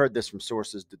we heard this from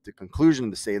sources, the conclusion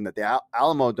of the statement that the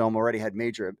Alamodome already had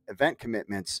major event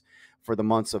commitments for the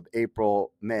months of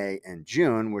April, May, and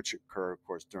June, which occur, of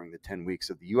course, during the 10 weeks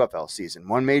of the UFL season.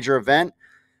 One major event,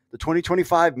 the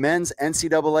 2025 men's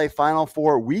NCAA Final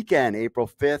Four weekend, April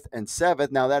 5th and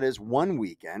 7th. Now, that is one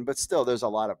weekend, but still there's a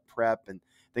lot of prep and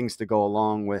things to go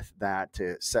along with that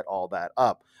to set all that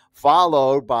up.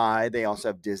 Followed by, they also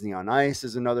have Disney on Ice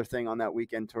is another thing on that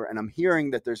weekend tour. And I'm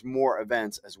hearing that there's more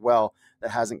events as well that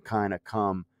hasn't kind of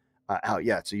come out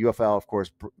yet. So UFL, of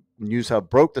course, News Hub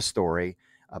broke the story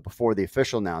before the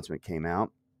official announcement came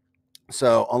out.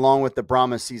 So along with the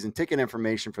Brahmas season ticket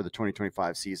information for the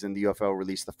 2025 season, the UFL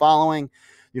released the following.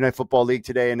 United Football League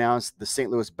today announced the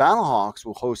St. Louis Battlehawks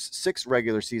will host 6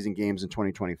 regular season games in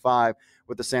 2025,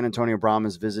 with the San Antonio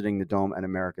Brahmas visiting the Dome at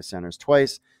America Centers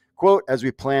twice. Quote, as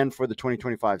we planned for the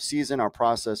 2025 season, our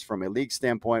process from a league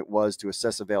standpoint was to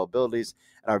assess availabilities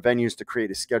at our venues to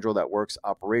create a schedule that works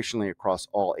operationally across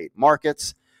all 8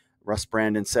 markets. Russ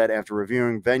Brandon said, after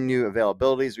reviewing venue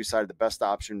availabilities, we decided the best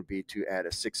option would be to add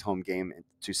a 6 home game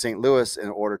to St. Louis in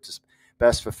order to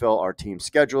best fulfill our team's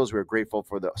schedules. We are grateful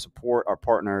for the support our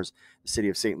partners, the city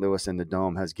of St. Louis and the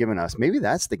Dome, has given us. Maybe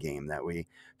that's the game that we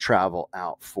travel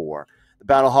out for. The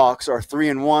Battlehawks are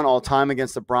 3-1 all time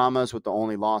against the Brahmas, with the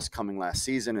only loss coming last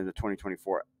season in the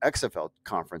 2024 XFL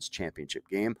Conference Championship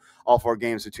game. All 4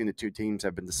 games between the two teams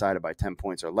have been decided by 10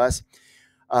 points or less.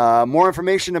 More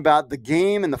information about the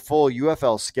game and the full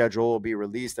UFL schedule will be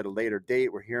released at a later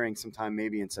date. We're hearing sometime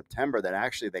maybe in September that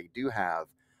actually they do have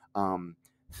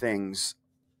things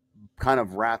kind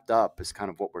of wrapped up, is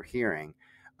kind of what we're hearing.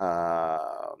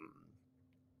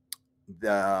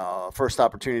 The first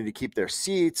opportunity to keep their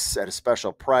seats at a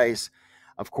special price.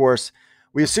 Of course,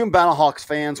 we assume Battlehawks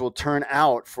fans will turn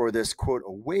out for this, quote,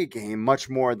 away game much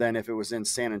more than if it was in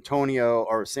San Antonio,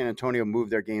 or San Antonio moved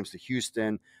their games to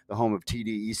Houston, the home of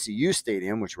TD-ECU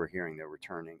Stadium, which we're hearing they're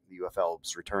returning. The UFL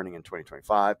is returning in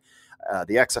 2025.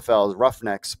 The XFL's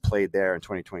Roughnecks played there in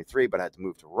 2023, but had to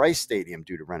move to Rice Stadium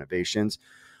due to renovations.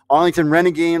 Arlington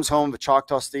Renegades, home of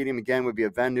Choctaw Stadium, again, would be a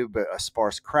venue, but a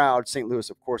sparse crowd. St. Louis,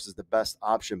 of course, is the best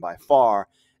option by far.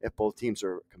 If both teams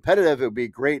are competitive, it would be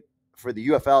great for the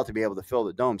UFL to be able to fill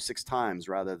the Dome 6 times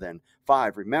rather than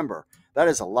 5. Remember, that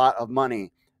is a lot of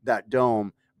money that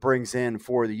Dome brings in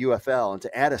for the UFL. And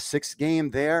to add a 6th game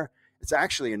there, it's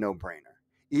actually a no-brainer.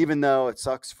 Even though it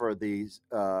sucks for the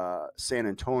San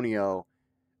Antonio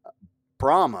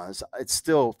Brahmas, it's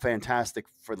still fantastic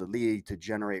for the league to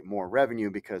generate more revenue,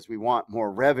 because we want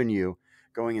more revenue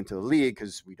going into the league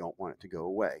because we don't want it to go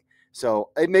away. So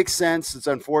it makes sense. It's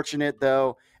unfortunate,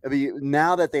 though.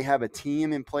 Now that they have a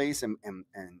team in place and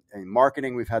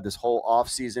marketing, we've had this whole off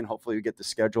season. Hopefully we get the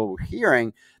schedule. We're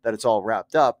hearing that it's all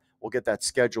wrapped up. We'll get that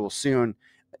schedule soon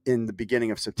in the beginning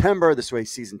of September. This way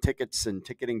season tickets and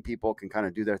ticketing people can kind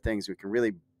of do their things. We can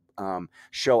really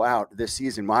show out this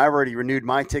season. Well, I already renewed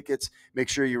my tickets. Make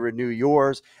sure you renew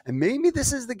yours. And maybe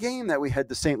this is the game that we head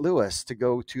to St. Louis to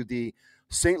go to the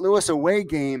St. Louis away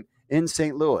game in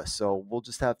St. Louis. So we'll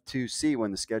just have to see when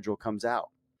the schedule comes out.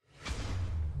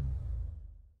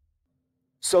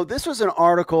 So this was an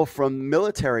article from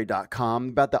military.com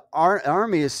about the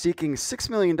Army is seeking $6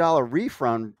 million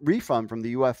refund from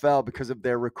the UFL because of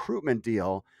their recruitment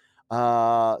deal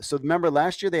So remember,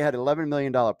 last year they had $11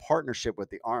 million partnership with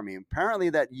the Army. Apparently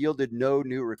that yielded no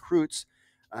new recruits.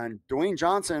 And Dwayne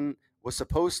Johnson was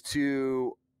supposed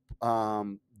to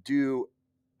do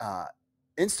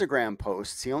Instagram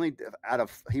posts. He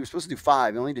was supposed to do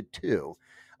 5. He only did 2.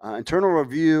 Internal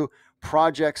review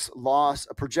projects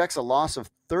projects a loss of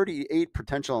 38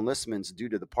 potential enlistments due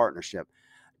to the partnership.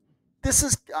 This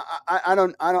is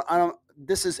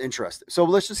this is interesting. So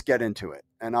let's just get into it,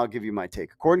 and I'll give you my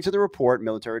take. According to the report,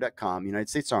 military.com, United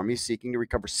States Army is seeking to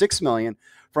recover $6 million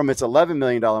from its $11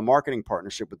 million marketing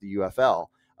partnership with the UFL,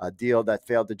 a deal that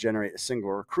failed to generate a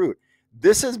single recruit.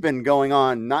 This has been going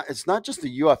on. It's not just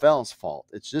the UFL's fault.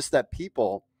 It's just that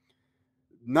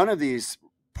none of these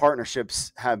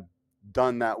partnerships have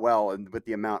done that well with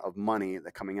the amount of money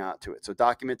that's coming out to it. So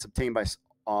documents obtained by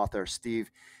author Steve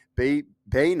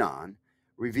Bainon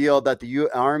revealed that the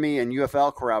Army and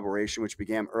UFL collaboration, which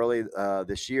began early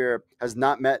this year, has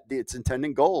not met its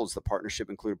intended goals. The partnership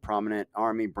included prominent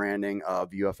Army branding of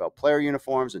UFL player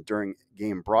uniforms and during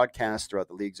game broadcasts throughout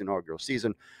the league's inaugural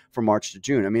season from March to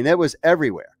June. I mean, it was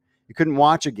everywhere. You couldn't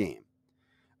watch a game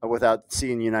without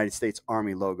seeing the United States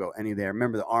Army logo any there.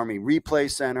 Remember the Army Replay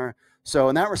Center. So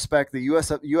in that respect, the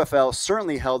UFL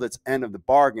certainly held its end of the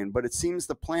bargain, but it seems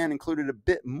the plan included a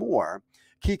bit more.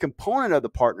 Key component of the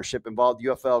partnership involved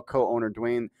UFL co-owner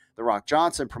Dwayne "The Rock"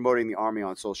 Johnson promoting the Army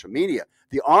on social media.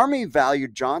 The Army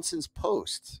valued Johnson's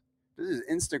posts, this is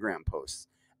Instagram posts,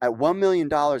 at $1 million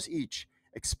each,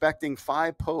 expecting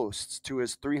 5 posts to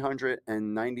his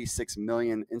 396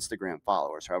 million Instagram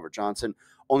followers. However, Johnson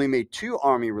only made 2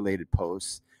 Army-related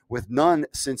posts, with none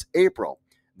since April.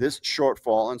 This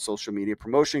shortfall in social media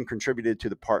promotion contributed to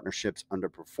the partnership's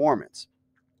underperformance.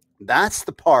 That's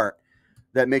the part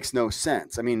that makes no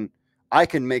sense. I mean, I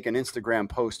can make an Instagram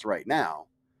post right now,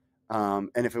 and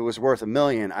if it was worth $1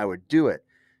 million, I would do it.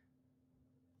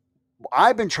 What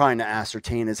I've been trying to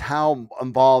ascertain is how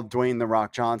involved Dwayne "The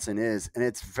Rock" Johnson is, and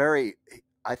it's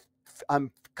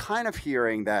I'm kind of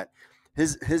hearing that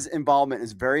his involvement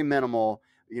is very minimal.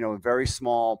 A very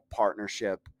small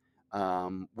partnership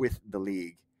with the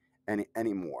league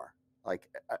anymore.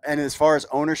 And as far as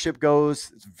ownership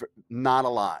goes, it's not a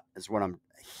lot is what I'm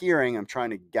hearing. I'm trying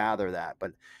to gather that,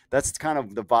 but that's kind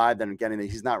of the vibe that I'm getting, that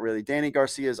he's not really. Danny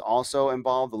Garcia is also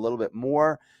involved a little bit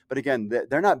more, but again,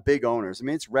 they're not big owners. I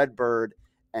mean, it's Redbird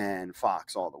and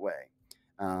Fox all the way.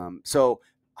 So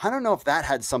I don't know if that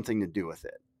had something to do with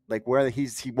it, like where he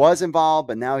was involved,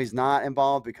 but now he's not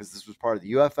involved because this was part of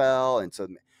the UFL. And so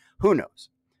who knows?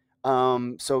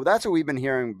 So that's what we've been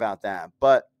hearing about that,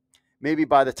 but maybe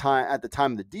at the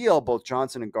time of the deal, both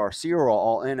Johnson and Garcia were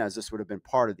all in, as this would have been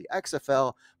part of the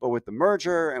XFL. But with the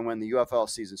merger and when the UFL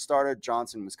season started,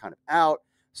 Johnson was kind of out.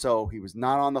 So he was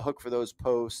not on the hook for those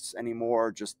posts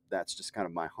anymore. That's just kind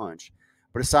of my hunch.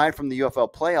 But aside from the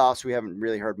UFL playoffs, we haven't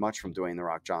really heard much from Dwayne "The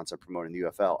Rock" Johnson promoting the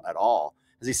UFL at all.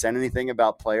 Has he said anything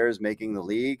about players making the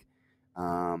league?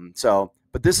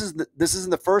 But this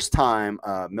isn't the first time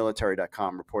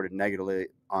military.com reported negatively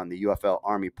on the UFL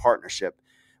Army partnership.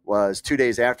 Was 2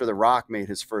 days after The Rock made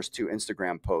his first 2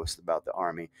 Instagram posts about the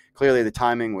Army. Clearly, the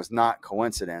timing was not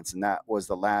coincidence, and that was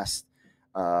the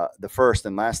first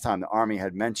and last time the Army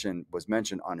was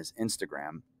mentioned on his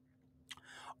Instagram.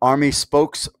 Army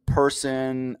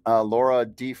spokesperson Laura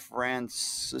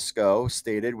DeFrancisco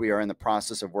stated, "We are in the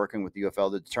process of working with the UFL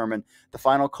to determine the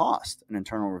final cost. An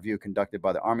internal review conducted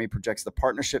by the Army projects the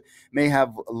partnership may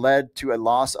have led to a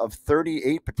loss of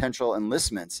 38 potential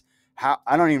enlistments."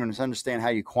 I don't even understand how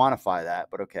you quantify that,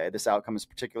 but okay. This outcome is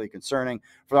particularly concerning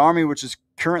for the Army, which is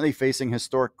currently facing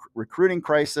historic recruiting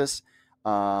crisis.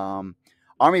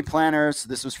 Army planners,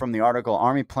 this was from the article,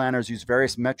 Army planners use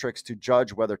various metrics to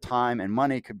judge whether time and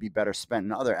money could be better spent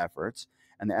in other efforts,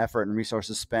 and the effort and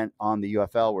resources spent on the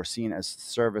UFL were seen as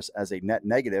service as a net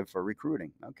negative for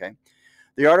recruiting. Okay.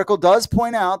 The article does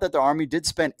point out that the Army did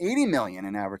spend $80 million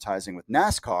in advertising with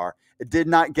NASCAR. It did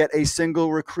not get a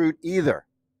single recruit either.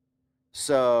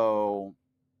 So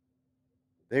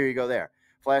there you go there.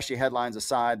 Flashy headlines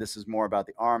aside, this is more about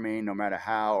the Army. No matter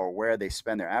how or where they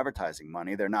spend their advertising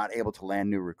money, they're not able to land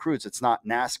new recruits. It's not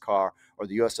NASCAR or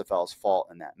the USFL's fault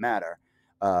in that matter.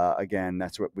 Again,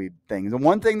 that's what we think. The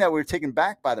one thing that we're taken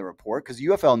back by the report, because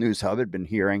UFL News Hub had been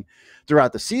hearing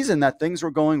throughout the season that things were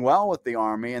going well with the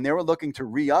Army and they were looking to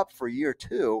re-up for year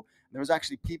 2. There was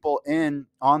actually people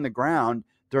on the ground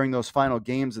during those final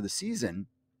games of the season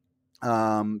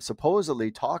supposedly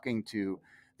talking to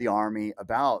the Army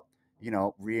about,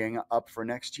 re-ing up for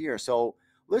next year. So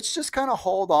let's just kind of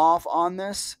hold off on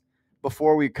this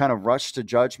before we kind of rush to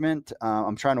judgment.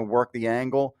 I'm trying to work the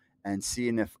angle and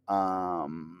seeing if,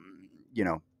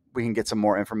 we can get some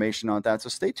more information on that. So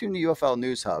stay tuned to UFL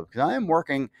News Hub, because I'm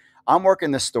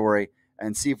working this story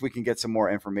and see if we can get some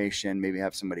more information, maybe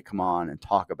have somebody come on and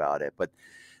talk about it. But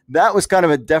that was kind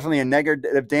of definitely a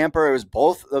negative damper. It was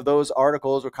both of those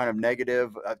articles were kind of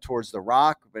negative towards The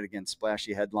Rock, but again,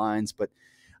 splashy headlines. But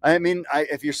I mean,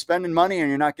 if you're spending money and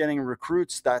you're not getting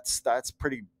recruits, that's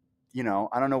pretty,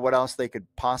 I don't know what else they could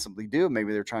possibly do.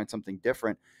 Maybe they're trying something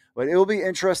different, but it will be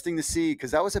interesting to see,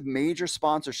 because that was a major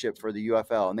sponsorship for the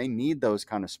UFL, and they need those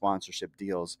kind of sponsorship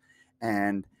deals.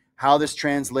 And how this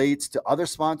translates to other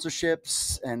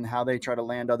sponsorships and how they try to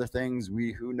land other things,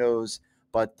 who knows?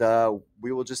 But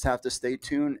we will just have to stay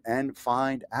tuned and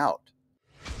find out.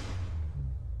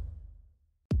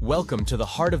 Welcome to the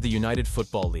heart of the United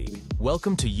Football League.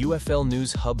 Welcome to UFL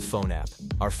News Hub phone app.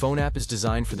 Our phone app is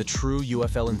designed for the true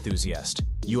UFL enthusiast.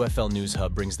 UFL News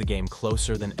Hub brings the game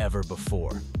closer than ever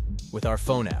before. With our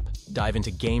phone app, dive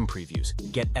into game previews,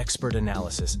 get expert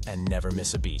analysis, and never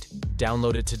miss a beat.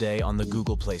 Download it today on the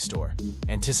Google Play Store.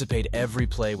 Anticipate every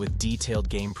play with detailed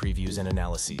game previews and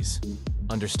analyses.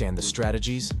 Understand the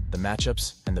strategies, the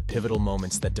matchups, and the pivotal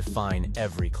moments that define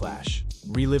every clash.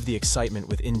 Relive the excitement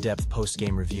with in-depth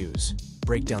post-game reviews.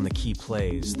 Break down the key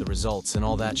plays, the results, and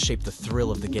all that shape the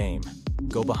thrill of the game.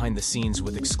 Go behind the scenes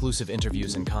with exclusive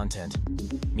interviews and content.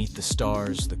 Meet the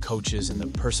stars, the coaches, and the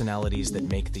personalities that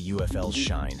make the UFL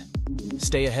shine.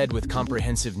 Stay ahead with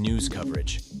comprehensive news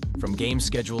coverage. From game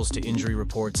schedules to injury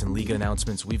reports and league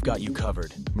announcements, we've got you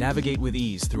covered. Navigate with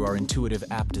ease through our intuitive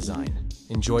app design.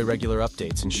 Enjoy regular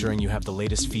updates, ensuring you have the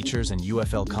latest features and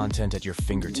UFL content at your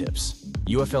fingertips.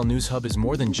 UFL News Hub is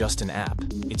more than just an app.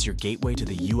 It's your gateway to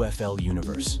the UFL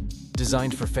universe.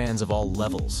 Designed for fans of all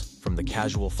levels, from the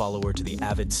casual follower to the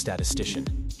avid statistician.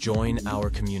 Join our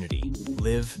community.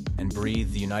 Live and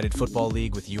breathe the United Football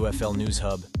League with UFL News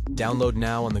Hub. Download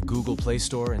now on the Google Play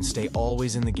Store and stay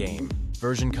always in the game.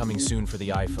 Version coming soon for the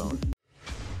iPhone.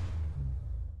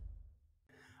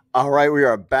 All right, we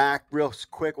are back. Real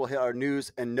quick, we'll hit our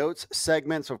news and notes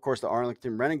segment. So, of course, the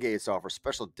Arlington Renegades offer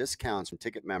special discounts from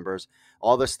ticket members.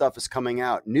 All this stuff is coming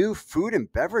out. New food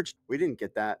and beverage. We didn't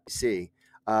get that. See,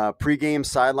 pre-game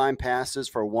sideline passes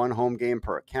for one home game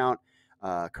per account.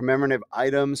 Commemorative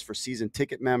items for season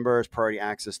ticket members. Priority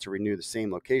access to renew the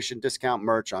same location. Discount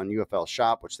merch on UFL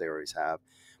Shop, which they always have.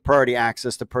 Priority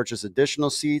access to purchase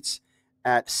additional seats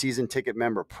at season ticket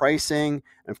member pricing,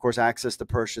 and of course, access to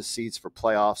purchase seats for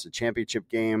playoffs, a championship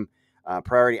game,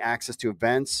 priority access to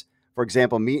events, for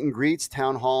example, meet and greets,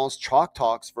 town halls, chalk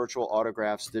talks, virtual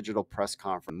autographs, digital press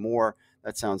conference, more.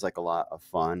 That sounds like a lot of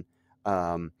fun.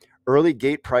 Early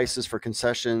gate prices for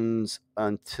concessions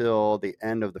until the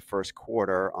end of the first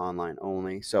quarter, online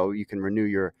only. So you can renew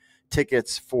your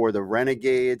tickets for the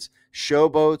Renegades.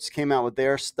 Showboats came out with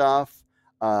their stuff.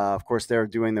 Of course, they're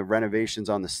doing the renovations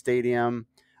on the stadium.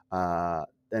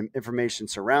 And information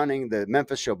surrounding the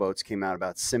Memphis Showboats came out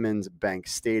about Simmons Bank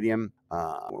Stadium.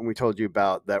 When we told you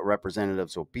about that,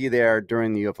 representatives will be there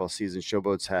during the UFL season.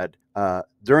 Showboats had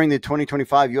during the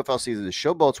 2025 UFL season, the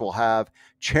Showboats will have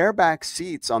chairback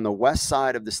seats on the west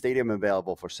side of the stadium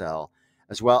available for sale,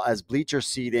 as well as bleacher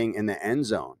seating in the end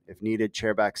zone. If needed,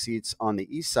 chairback seats on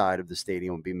the east side of the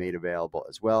stadium will be made available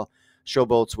as well.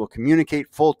 Showboats will communicate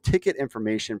full ticket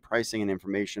information, pricing, and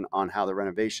information on how the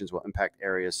renovations will impact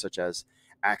areas such as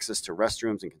access to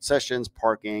restrooms and concessions,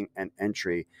 parking, and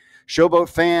entry. Showboat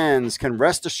fans can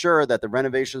rest assured that the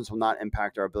renovations will not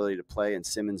impact our ability to play in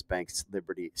Simmons Bank's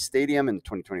Liberty Stadium in the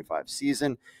 2025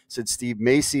 season, said Steve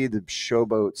Macy, the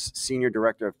Showboats Senior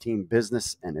Director of Team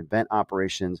Business and Event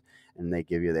Operations, and they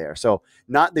give you there. So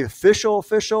not the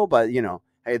official, but,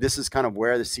 hey, this is kind of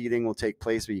where the seating will take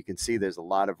place, but you can see there's a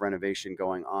lot of renovation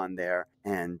going on there.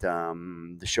 And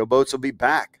the Showboats will be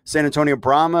back. San Antonio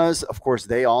Brahmas, of course,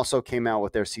 they also came out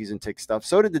with their season ticket stuff.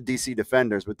 So did the DC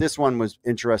Defenders. But this one was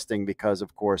interesting because,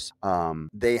 of course,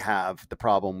 they have the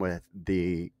problem with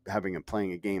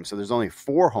playing a game. So there's only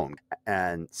 4 home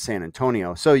and San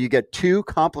Antonio. So you get 2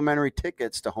 complimentary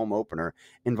tickets to home opener.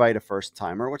 Invite a first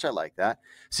timer, which I like that.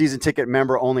 Season ticket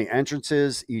member only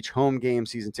entrances. Each home game,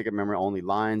 season ticket member only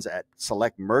lines at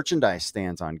select merchandise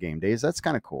stands on game days. That's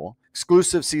kind of cool.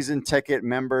 Exclusive season ticket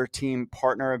member team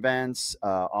partner events,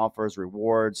 offers,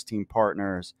 rewards, team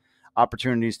partners,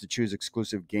 opportunities to choose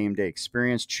exclusive game day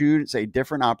experience. Choose a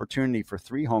different opportunity for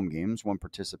 3 home games, 1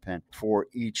 participant for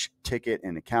each ticket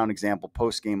and account. Example,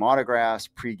 post-game autographs,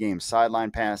 pre-game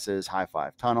sideline passes,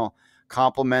 high-five tunnel,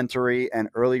 complimentary and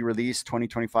early release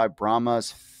 2025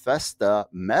 Brahmas Festa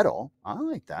medal. I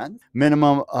like that.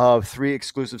 Minimum of 3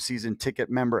 exclusive season ticket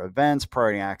member events,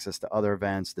 priority access to other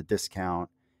events, the discount,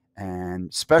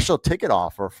 and special ticket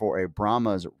offer for a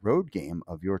Brahmas road game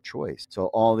of your choice. So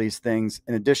all these things.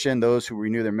 In addition, those who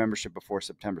renew their membership before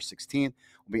September 16th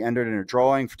will be entered in a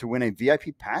drawing to win a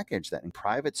VIP package that in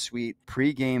private suite,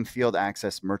 pre-game field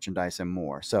access, merchandise, and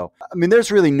more. So, I mean,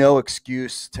 there's really no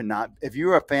excuse to not. If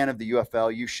you're a fan of the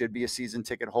UFL, you should be a season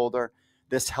ticket holder.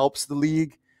 This helps the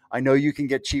league. I know you can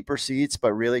get cheaper seats,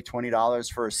 but really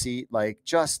 $20 for a seat, like,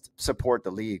 just support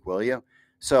the league, will you?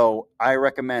 So I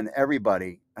recommend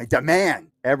everybody, I demand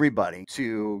everybody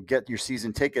to get your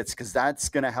season tickets, because that's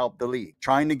going to help the league.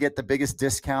 Trying to get the biggest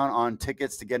discount on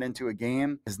tickets to get into a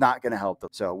game is not going to help them.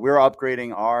 So we're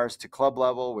upgrading ours to club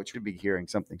level, which we'll be hearing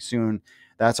something soon.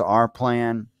 That's our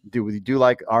plan. We do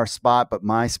like our spot, but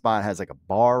my spot has like a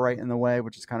bar right in the way,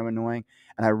 which is kind of annoying.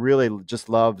 And I really just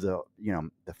love the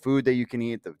food that you can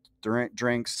eat, the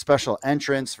drinks, special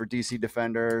entrance for DC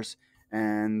Defenders,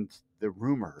 and the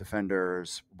rumor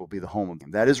Defenders will be the home of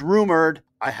them. That is rumored.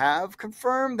 I have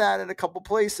confirmed that in a couple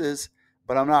places,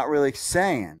 but I'm not really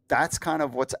saying. That's kind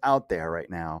of what's out there right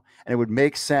now. And it would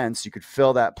make sense. You could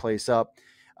fill that place up.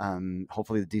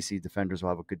 Hopefully the DC Defenders will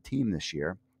have a good team this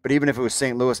year. But even if it was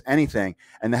St. Louis, anything,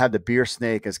 and they had the Beer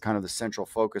Snake as kind of the central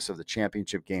focus of the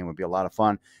championship game, would be a lot of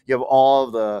fun. You have all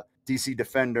of the DC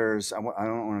Defenders, I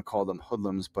don't want to call them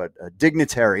hoodlums, but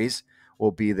dignitaries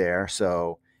will be there.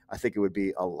 So I think it would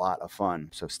be a lot of fun.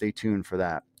 So stay tuned for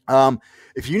that.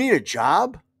 If you need a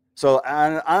job, so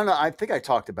I don't know, I think I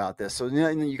talked about this. So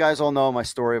you guys all know my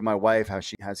story of my wife, how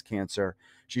she has cancer.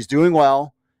 She's doing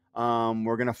well.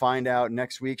 We're going to find out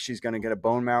next week. She's going to get a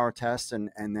bone marrow test,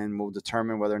 and then we'll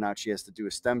determine whether or not she has to do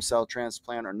a stem cell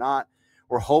transplant or not.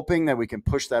 We're hoping that we can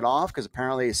push that off, because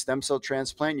apparently a stem cell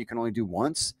transplant you can only do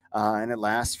once, and it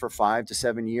lasts for 5 to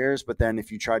 7 years. But then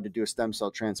if you tried to do a stem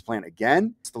cell transplant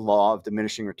again, it's the law of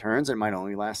diminishing returns. It might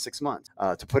only last 6 months,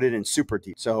 to put it in super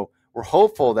deep. So we're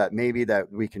hopeful that maybe that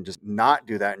we can just not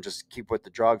do that and just keep with the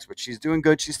drugs. But she's doing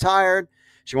good. She's tired.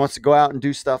 She wants to go out and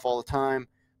do stuff all the time,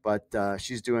 but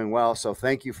she's doing well. So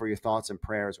thank you for your thoughts and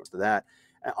prayers to that.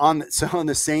 So in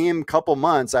the same couple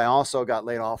months, I also got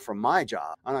laid off from my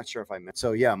job. I'm not sure if I meant.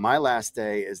 So yeah, my last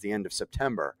day is the end of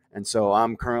September. And so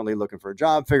I'm currently looking for a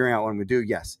job, figuring out what I'm going to do.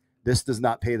 Yes, this does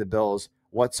not pay the bills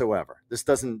whatsoever. This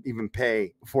doesn't even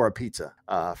pay for a pizza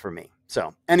for me.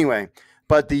 So anyway,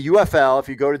 but the UFL, if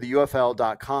you go to the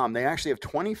UFL.com, they actually have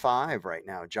 25 right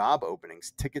now job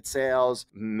openings: ticket sales,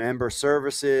 member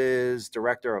services,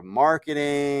 director of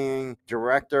marketing,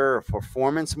 director of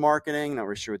performance marketing. Not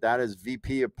really sure what that is.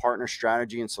 VP of partner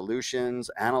strategy and solutions,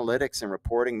 analytics and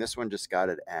reporting. This one just got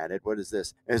it added. What is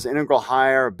this? As integral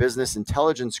hire business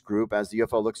intelligence group as the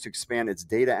UFL looks to expand its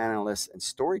data analysts and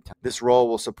storytelling. This role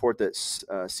will support the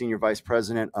senior vice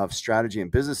president of strategy and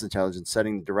business intelligence,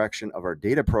 setting the direction of our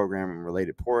data program and related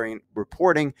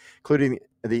reporting, including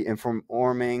the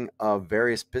informing of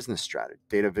various business strategies,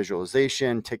 data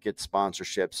visualization, ticket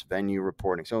sponsorships, venue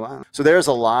reporting. So there's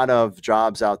a lot of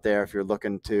jobs out there if you're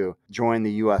looking to join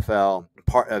the UFL.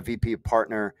 VP of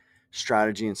Partner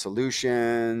Strategy and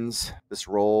Solutions. This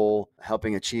role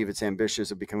helping achieve its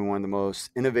ambitions of becoming one of the most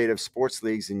innovative sports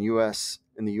leagues in the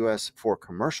U.S. for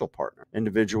commercial partner.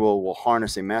 Individual will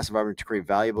harness a massive opportunity to create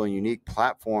valuable and unique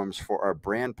platforms for our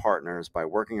brand partners by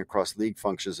working across league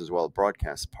functions as well as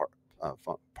broadcast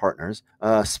partners.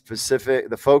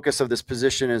 The focus of this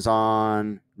position is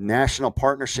on national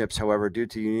partnerships. However, due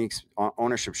to unique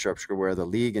ownership structure where the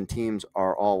league and teams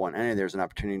are all one entity, there's an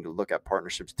opportunity to look at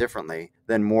partnerships differently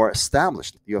than more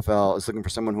established. The UFL is looking for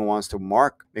someone who wants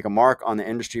to make a mark on the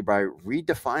industry by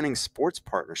redefining sports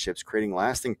partnerships, creating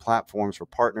lasting platforms for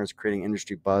partners, creating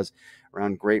industry buzz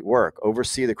around great work,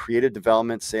 oversee the creative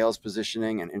development, sales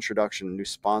positioning, and introduction of new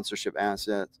sponsorship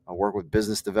assets, work with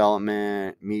business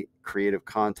development, meet creative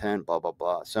content, blah, blah,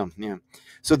 blah. So, yeah.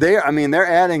 So they're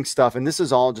adding stuff, and this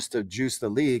is all just to juice the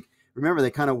league. Remember,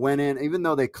 they kind of went in, even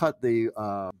though they cut the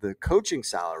coaching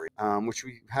salary, which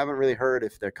we haven't really heard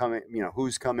if they're coming,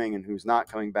 who's coming and who's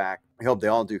not coming back. I hope they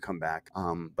all do come back.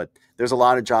 But there's a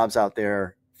lot of jobs out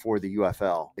there for the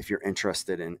UFL. If you're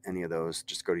interested in any of those,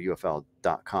 just go to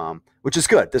UFL.com, which is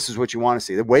good. This is what you want to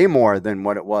see. They're way more than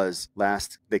what it was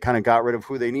last. They kind of got rid of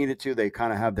who they needed to. They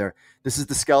kind of have this is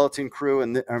the skeleton crew.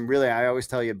 And really, I always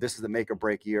tell you, this is the make or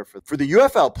break year for the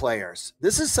UFL players.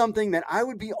 This is something that I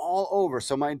would be all over.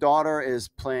 So my daughter is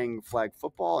playing flag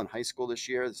football in high school this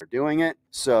year. They're doing it.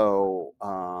 So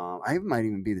I might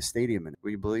even be the stadium in it.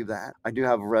 Will you believe that? I do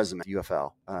have a resume,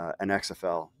 UFL, an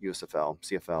XFL, USFL,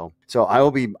 CFL. So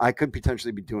I could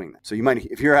potentially be doing that. So you might,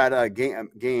 if you're at a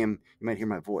game, you might hear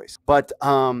my voice. But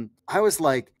I was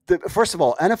like, first of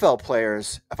all, NFL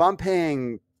players, if I'm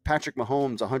paying Patrick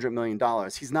Mahomes $100 million.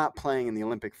 He's not playing in the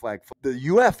Olympic flag. The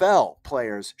UFL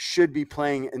players should be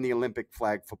playing in the Olympic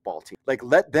flag football team. Like,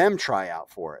 let them try out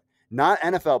for it. Not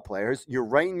NFL players. You're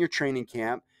right in your training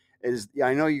camp.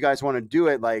 I know you guys want to do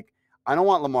it. Like, I don't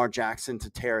want Lamar Jackson to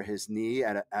tear his knee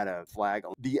at a flag.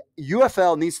 The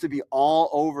UFL needs to be all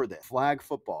over this flag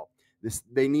football.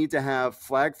 They need to have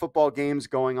flag football games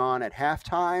going on at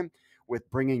halftime with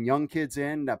bringing young kids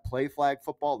in that play flag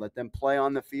football. Let them play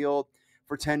on the field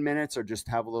for 10 minutes or just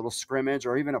have a little scrimmage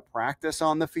or even a practice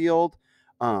on the field.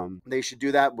 They should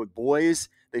do that with boys.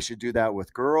 They should do that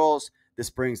with girls. This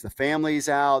brings the families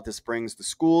out. This brings the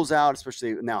schools out,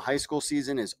 especially now high school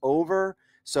season is over.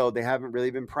 So they haven't really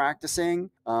been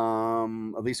practicing,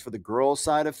 at least for the girls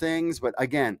side of things. But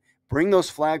again, bring those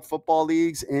flag football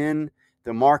leagues in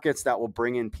the markets that will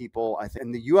bring in people. I think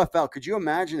in the UFL, could you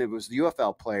imagine if it was the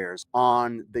UFL players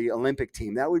on the Olympic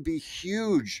team? That would be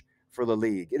huge for the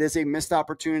league. It is a missed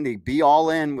opportunity. Be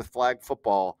all in with flag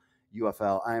football,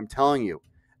 UFL. I am telling you,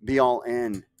 be all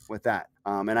in with that.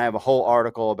 And I have a whole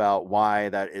article about why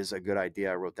that is a good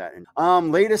idea. I wrote that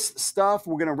in. Latest stuff.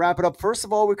 We're going to wrap it up. First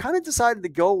of all, we kind of decided to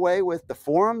go away with the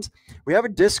forums. We have a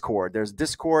Discord. There's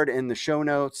Discord in the show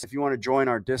notes. If you want to join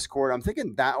our Discord, I'm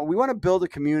thinking that we want to build a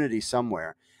community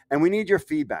somewhere and we need your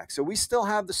feedback. So we still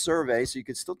have the survey. So you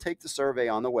can still take the survey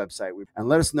on the website and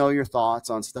let us know your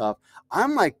thoughts on stuff.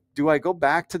 I'm like, do I go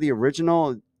back to the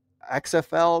original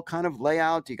XFL kind of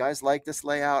layout? Do you guys like this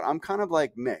layout? I'm kind of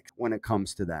like mixed when it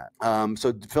comes to that.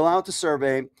 So fill out the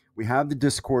survey. We have the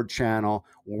Discord channel.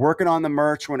 We're working on the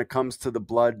merch when it comes to the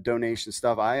blood donation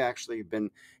stuff. I actually have been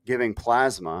giving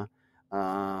plasma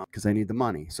because I need the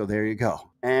money. So there you go.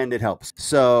 And it helps.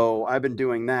 So I've been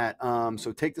doing that.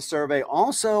 So take the survey.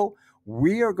 Also,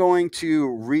 we are going to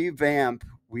revamp.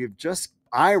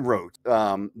 I wrote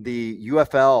the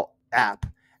UFL app.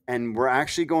 And we're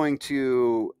actually going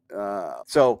to,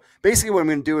 so basically what I'm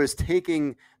going to do is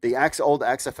taking the old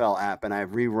XFL app and I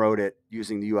rewrote it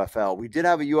using the UFL. We did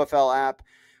have a UFL app,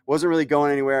 wasn't really going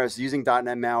anywhere. I was using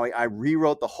 .NET MAUI. I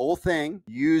rewrote the whole thing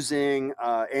using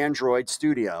Android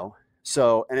Studio.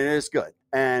 So, and it is good.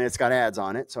 And it's got ads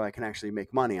on it, so I can actually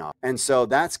make money off. And so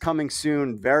that's coming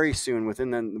soon, very soon,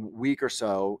 within the week or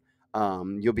so.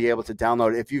 You'll be able to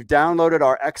download it. If you've downloaded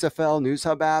our XFL News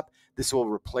Hub app, this will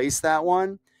replace that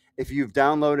one. If you've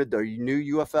downloaded the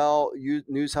new UFL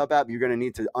News Hub app, you're going to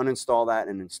need to uninstall that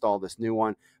and install this new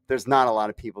one. There's not a lot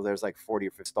of people. There's like 40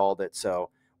 who installed it. So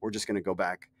we're just going to go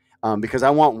back because I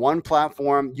want one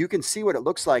platform. You can see what it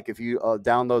looks like if you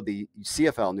download the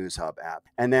CFL News Hub app.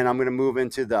 And then I'm going to move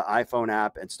into the iPhone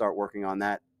app and start working on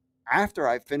that after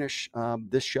I finish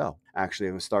this show. Actually,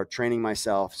 I'm going to start training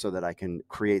myself so that I can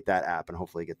create that app and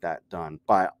hopefully get that done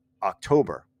by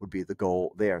October would be the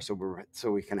goal there. So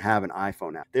we can have an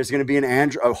iPhone app. There's going to be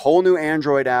a whole new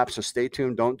Android app. So stay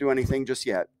tuned. Don't do anything just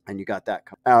yet. And you got that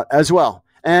out as well.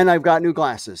 And I've got new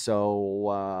glasses.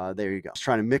 So there you go. Just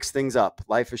trying to mix things up.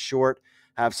 Life is short.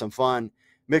 Have some fun.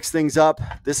 Mix things up.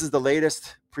 This is the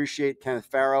latest. Appreciate Kenneth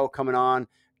Farrow coming on.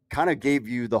 Kind of gave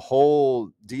you the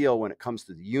whole deal when it comes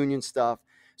to the union stuff.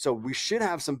 So we should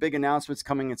have some big announcements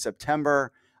coming in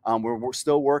September. We're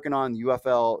still working on the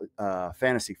UFL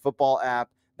fantasy football app.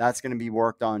 That's going to be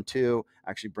worked on too.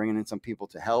 Actually bringing in some people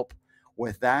to help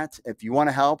with that. If you want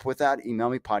to help with that, email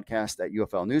me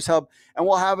podcast@UFL News Hub. And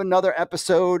we'll have another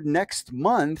episode next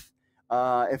month.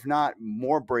 If not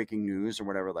more breaking news or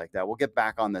whatever like that. We'll get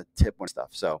back on the tip and stuff.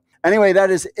 So anyway, that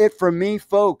is it for me,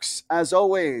 folks. As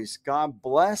always, God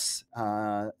bless.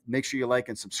 Make sure you like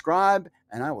and subscribe.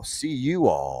 And I will see you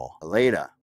all later.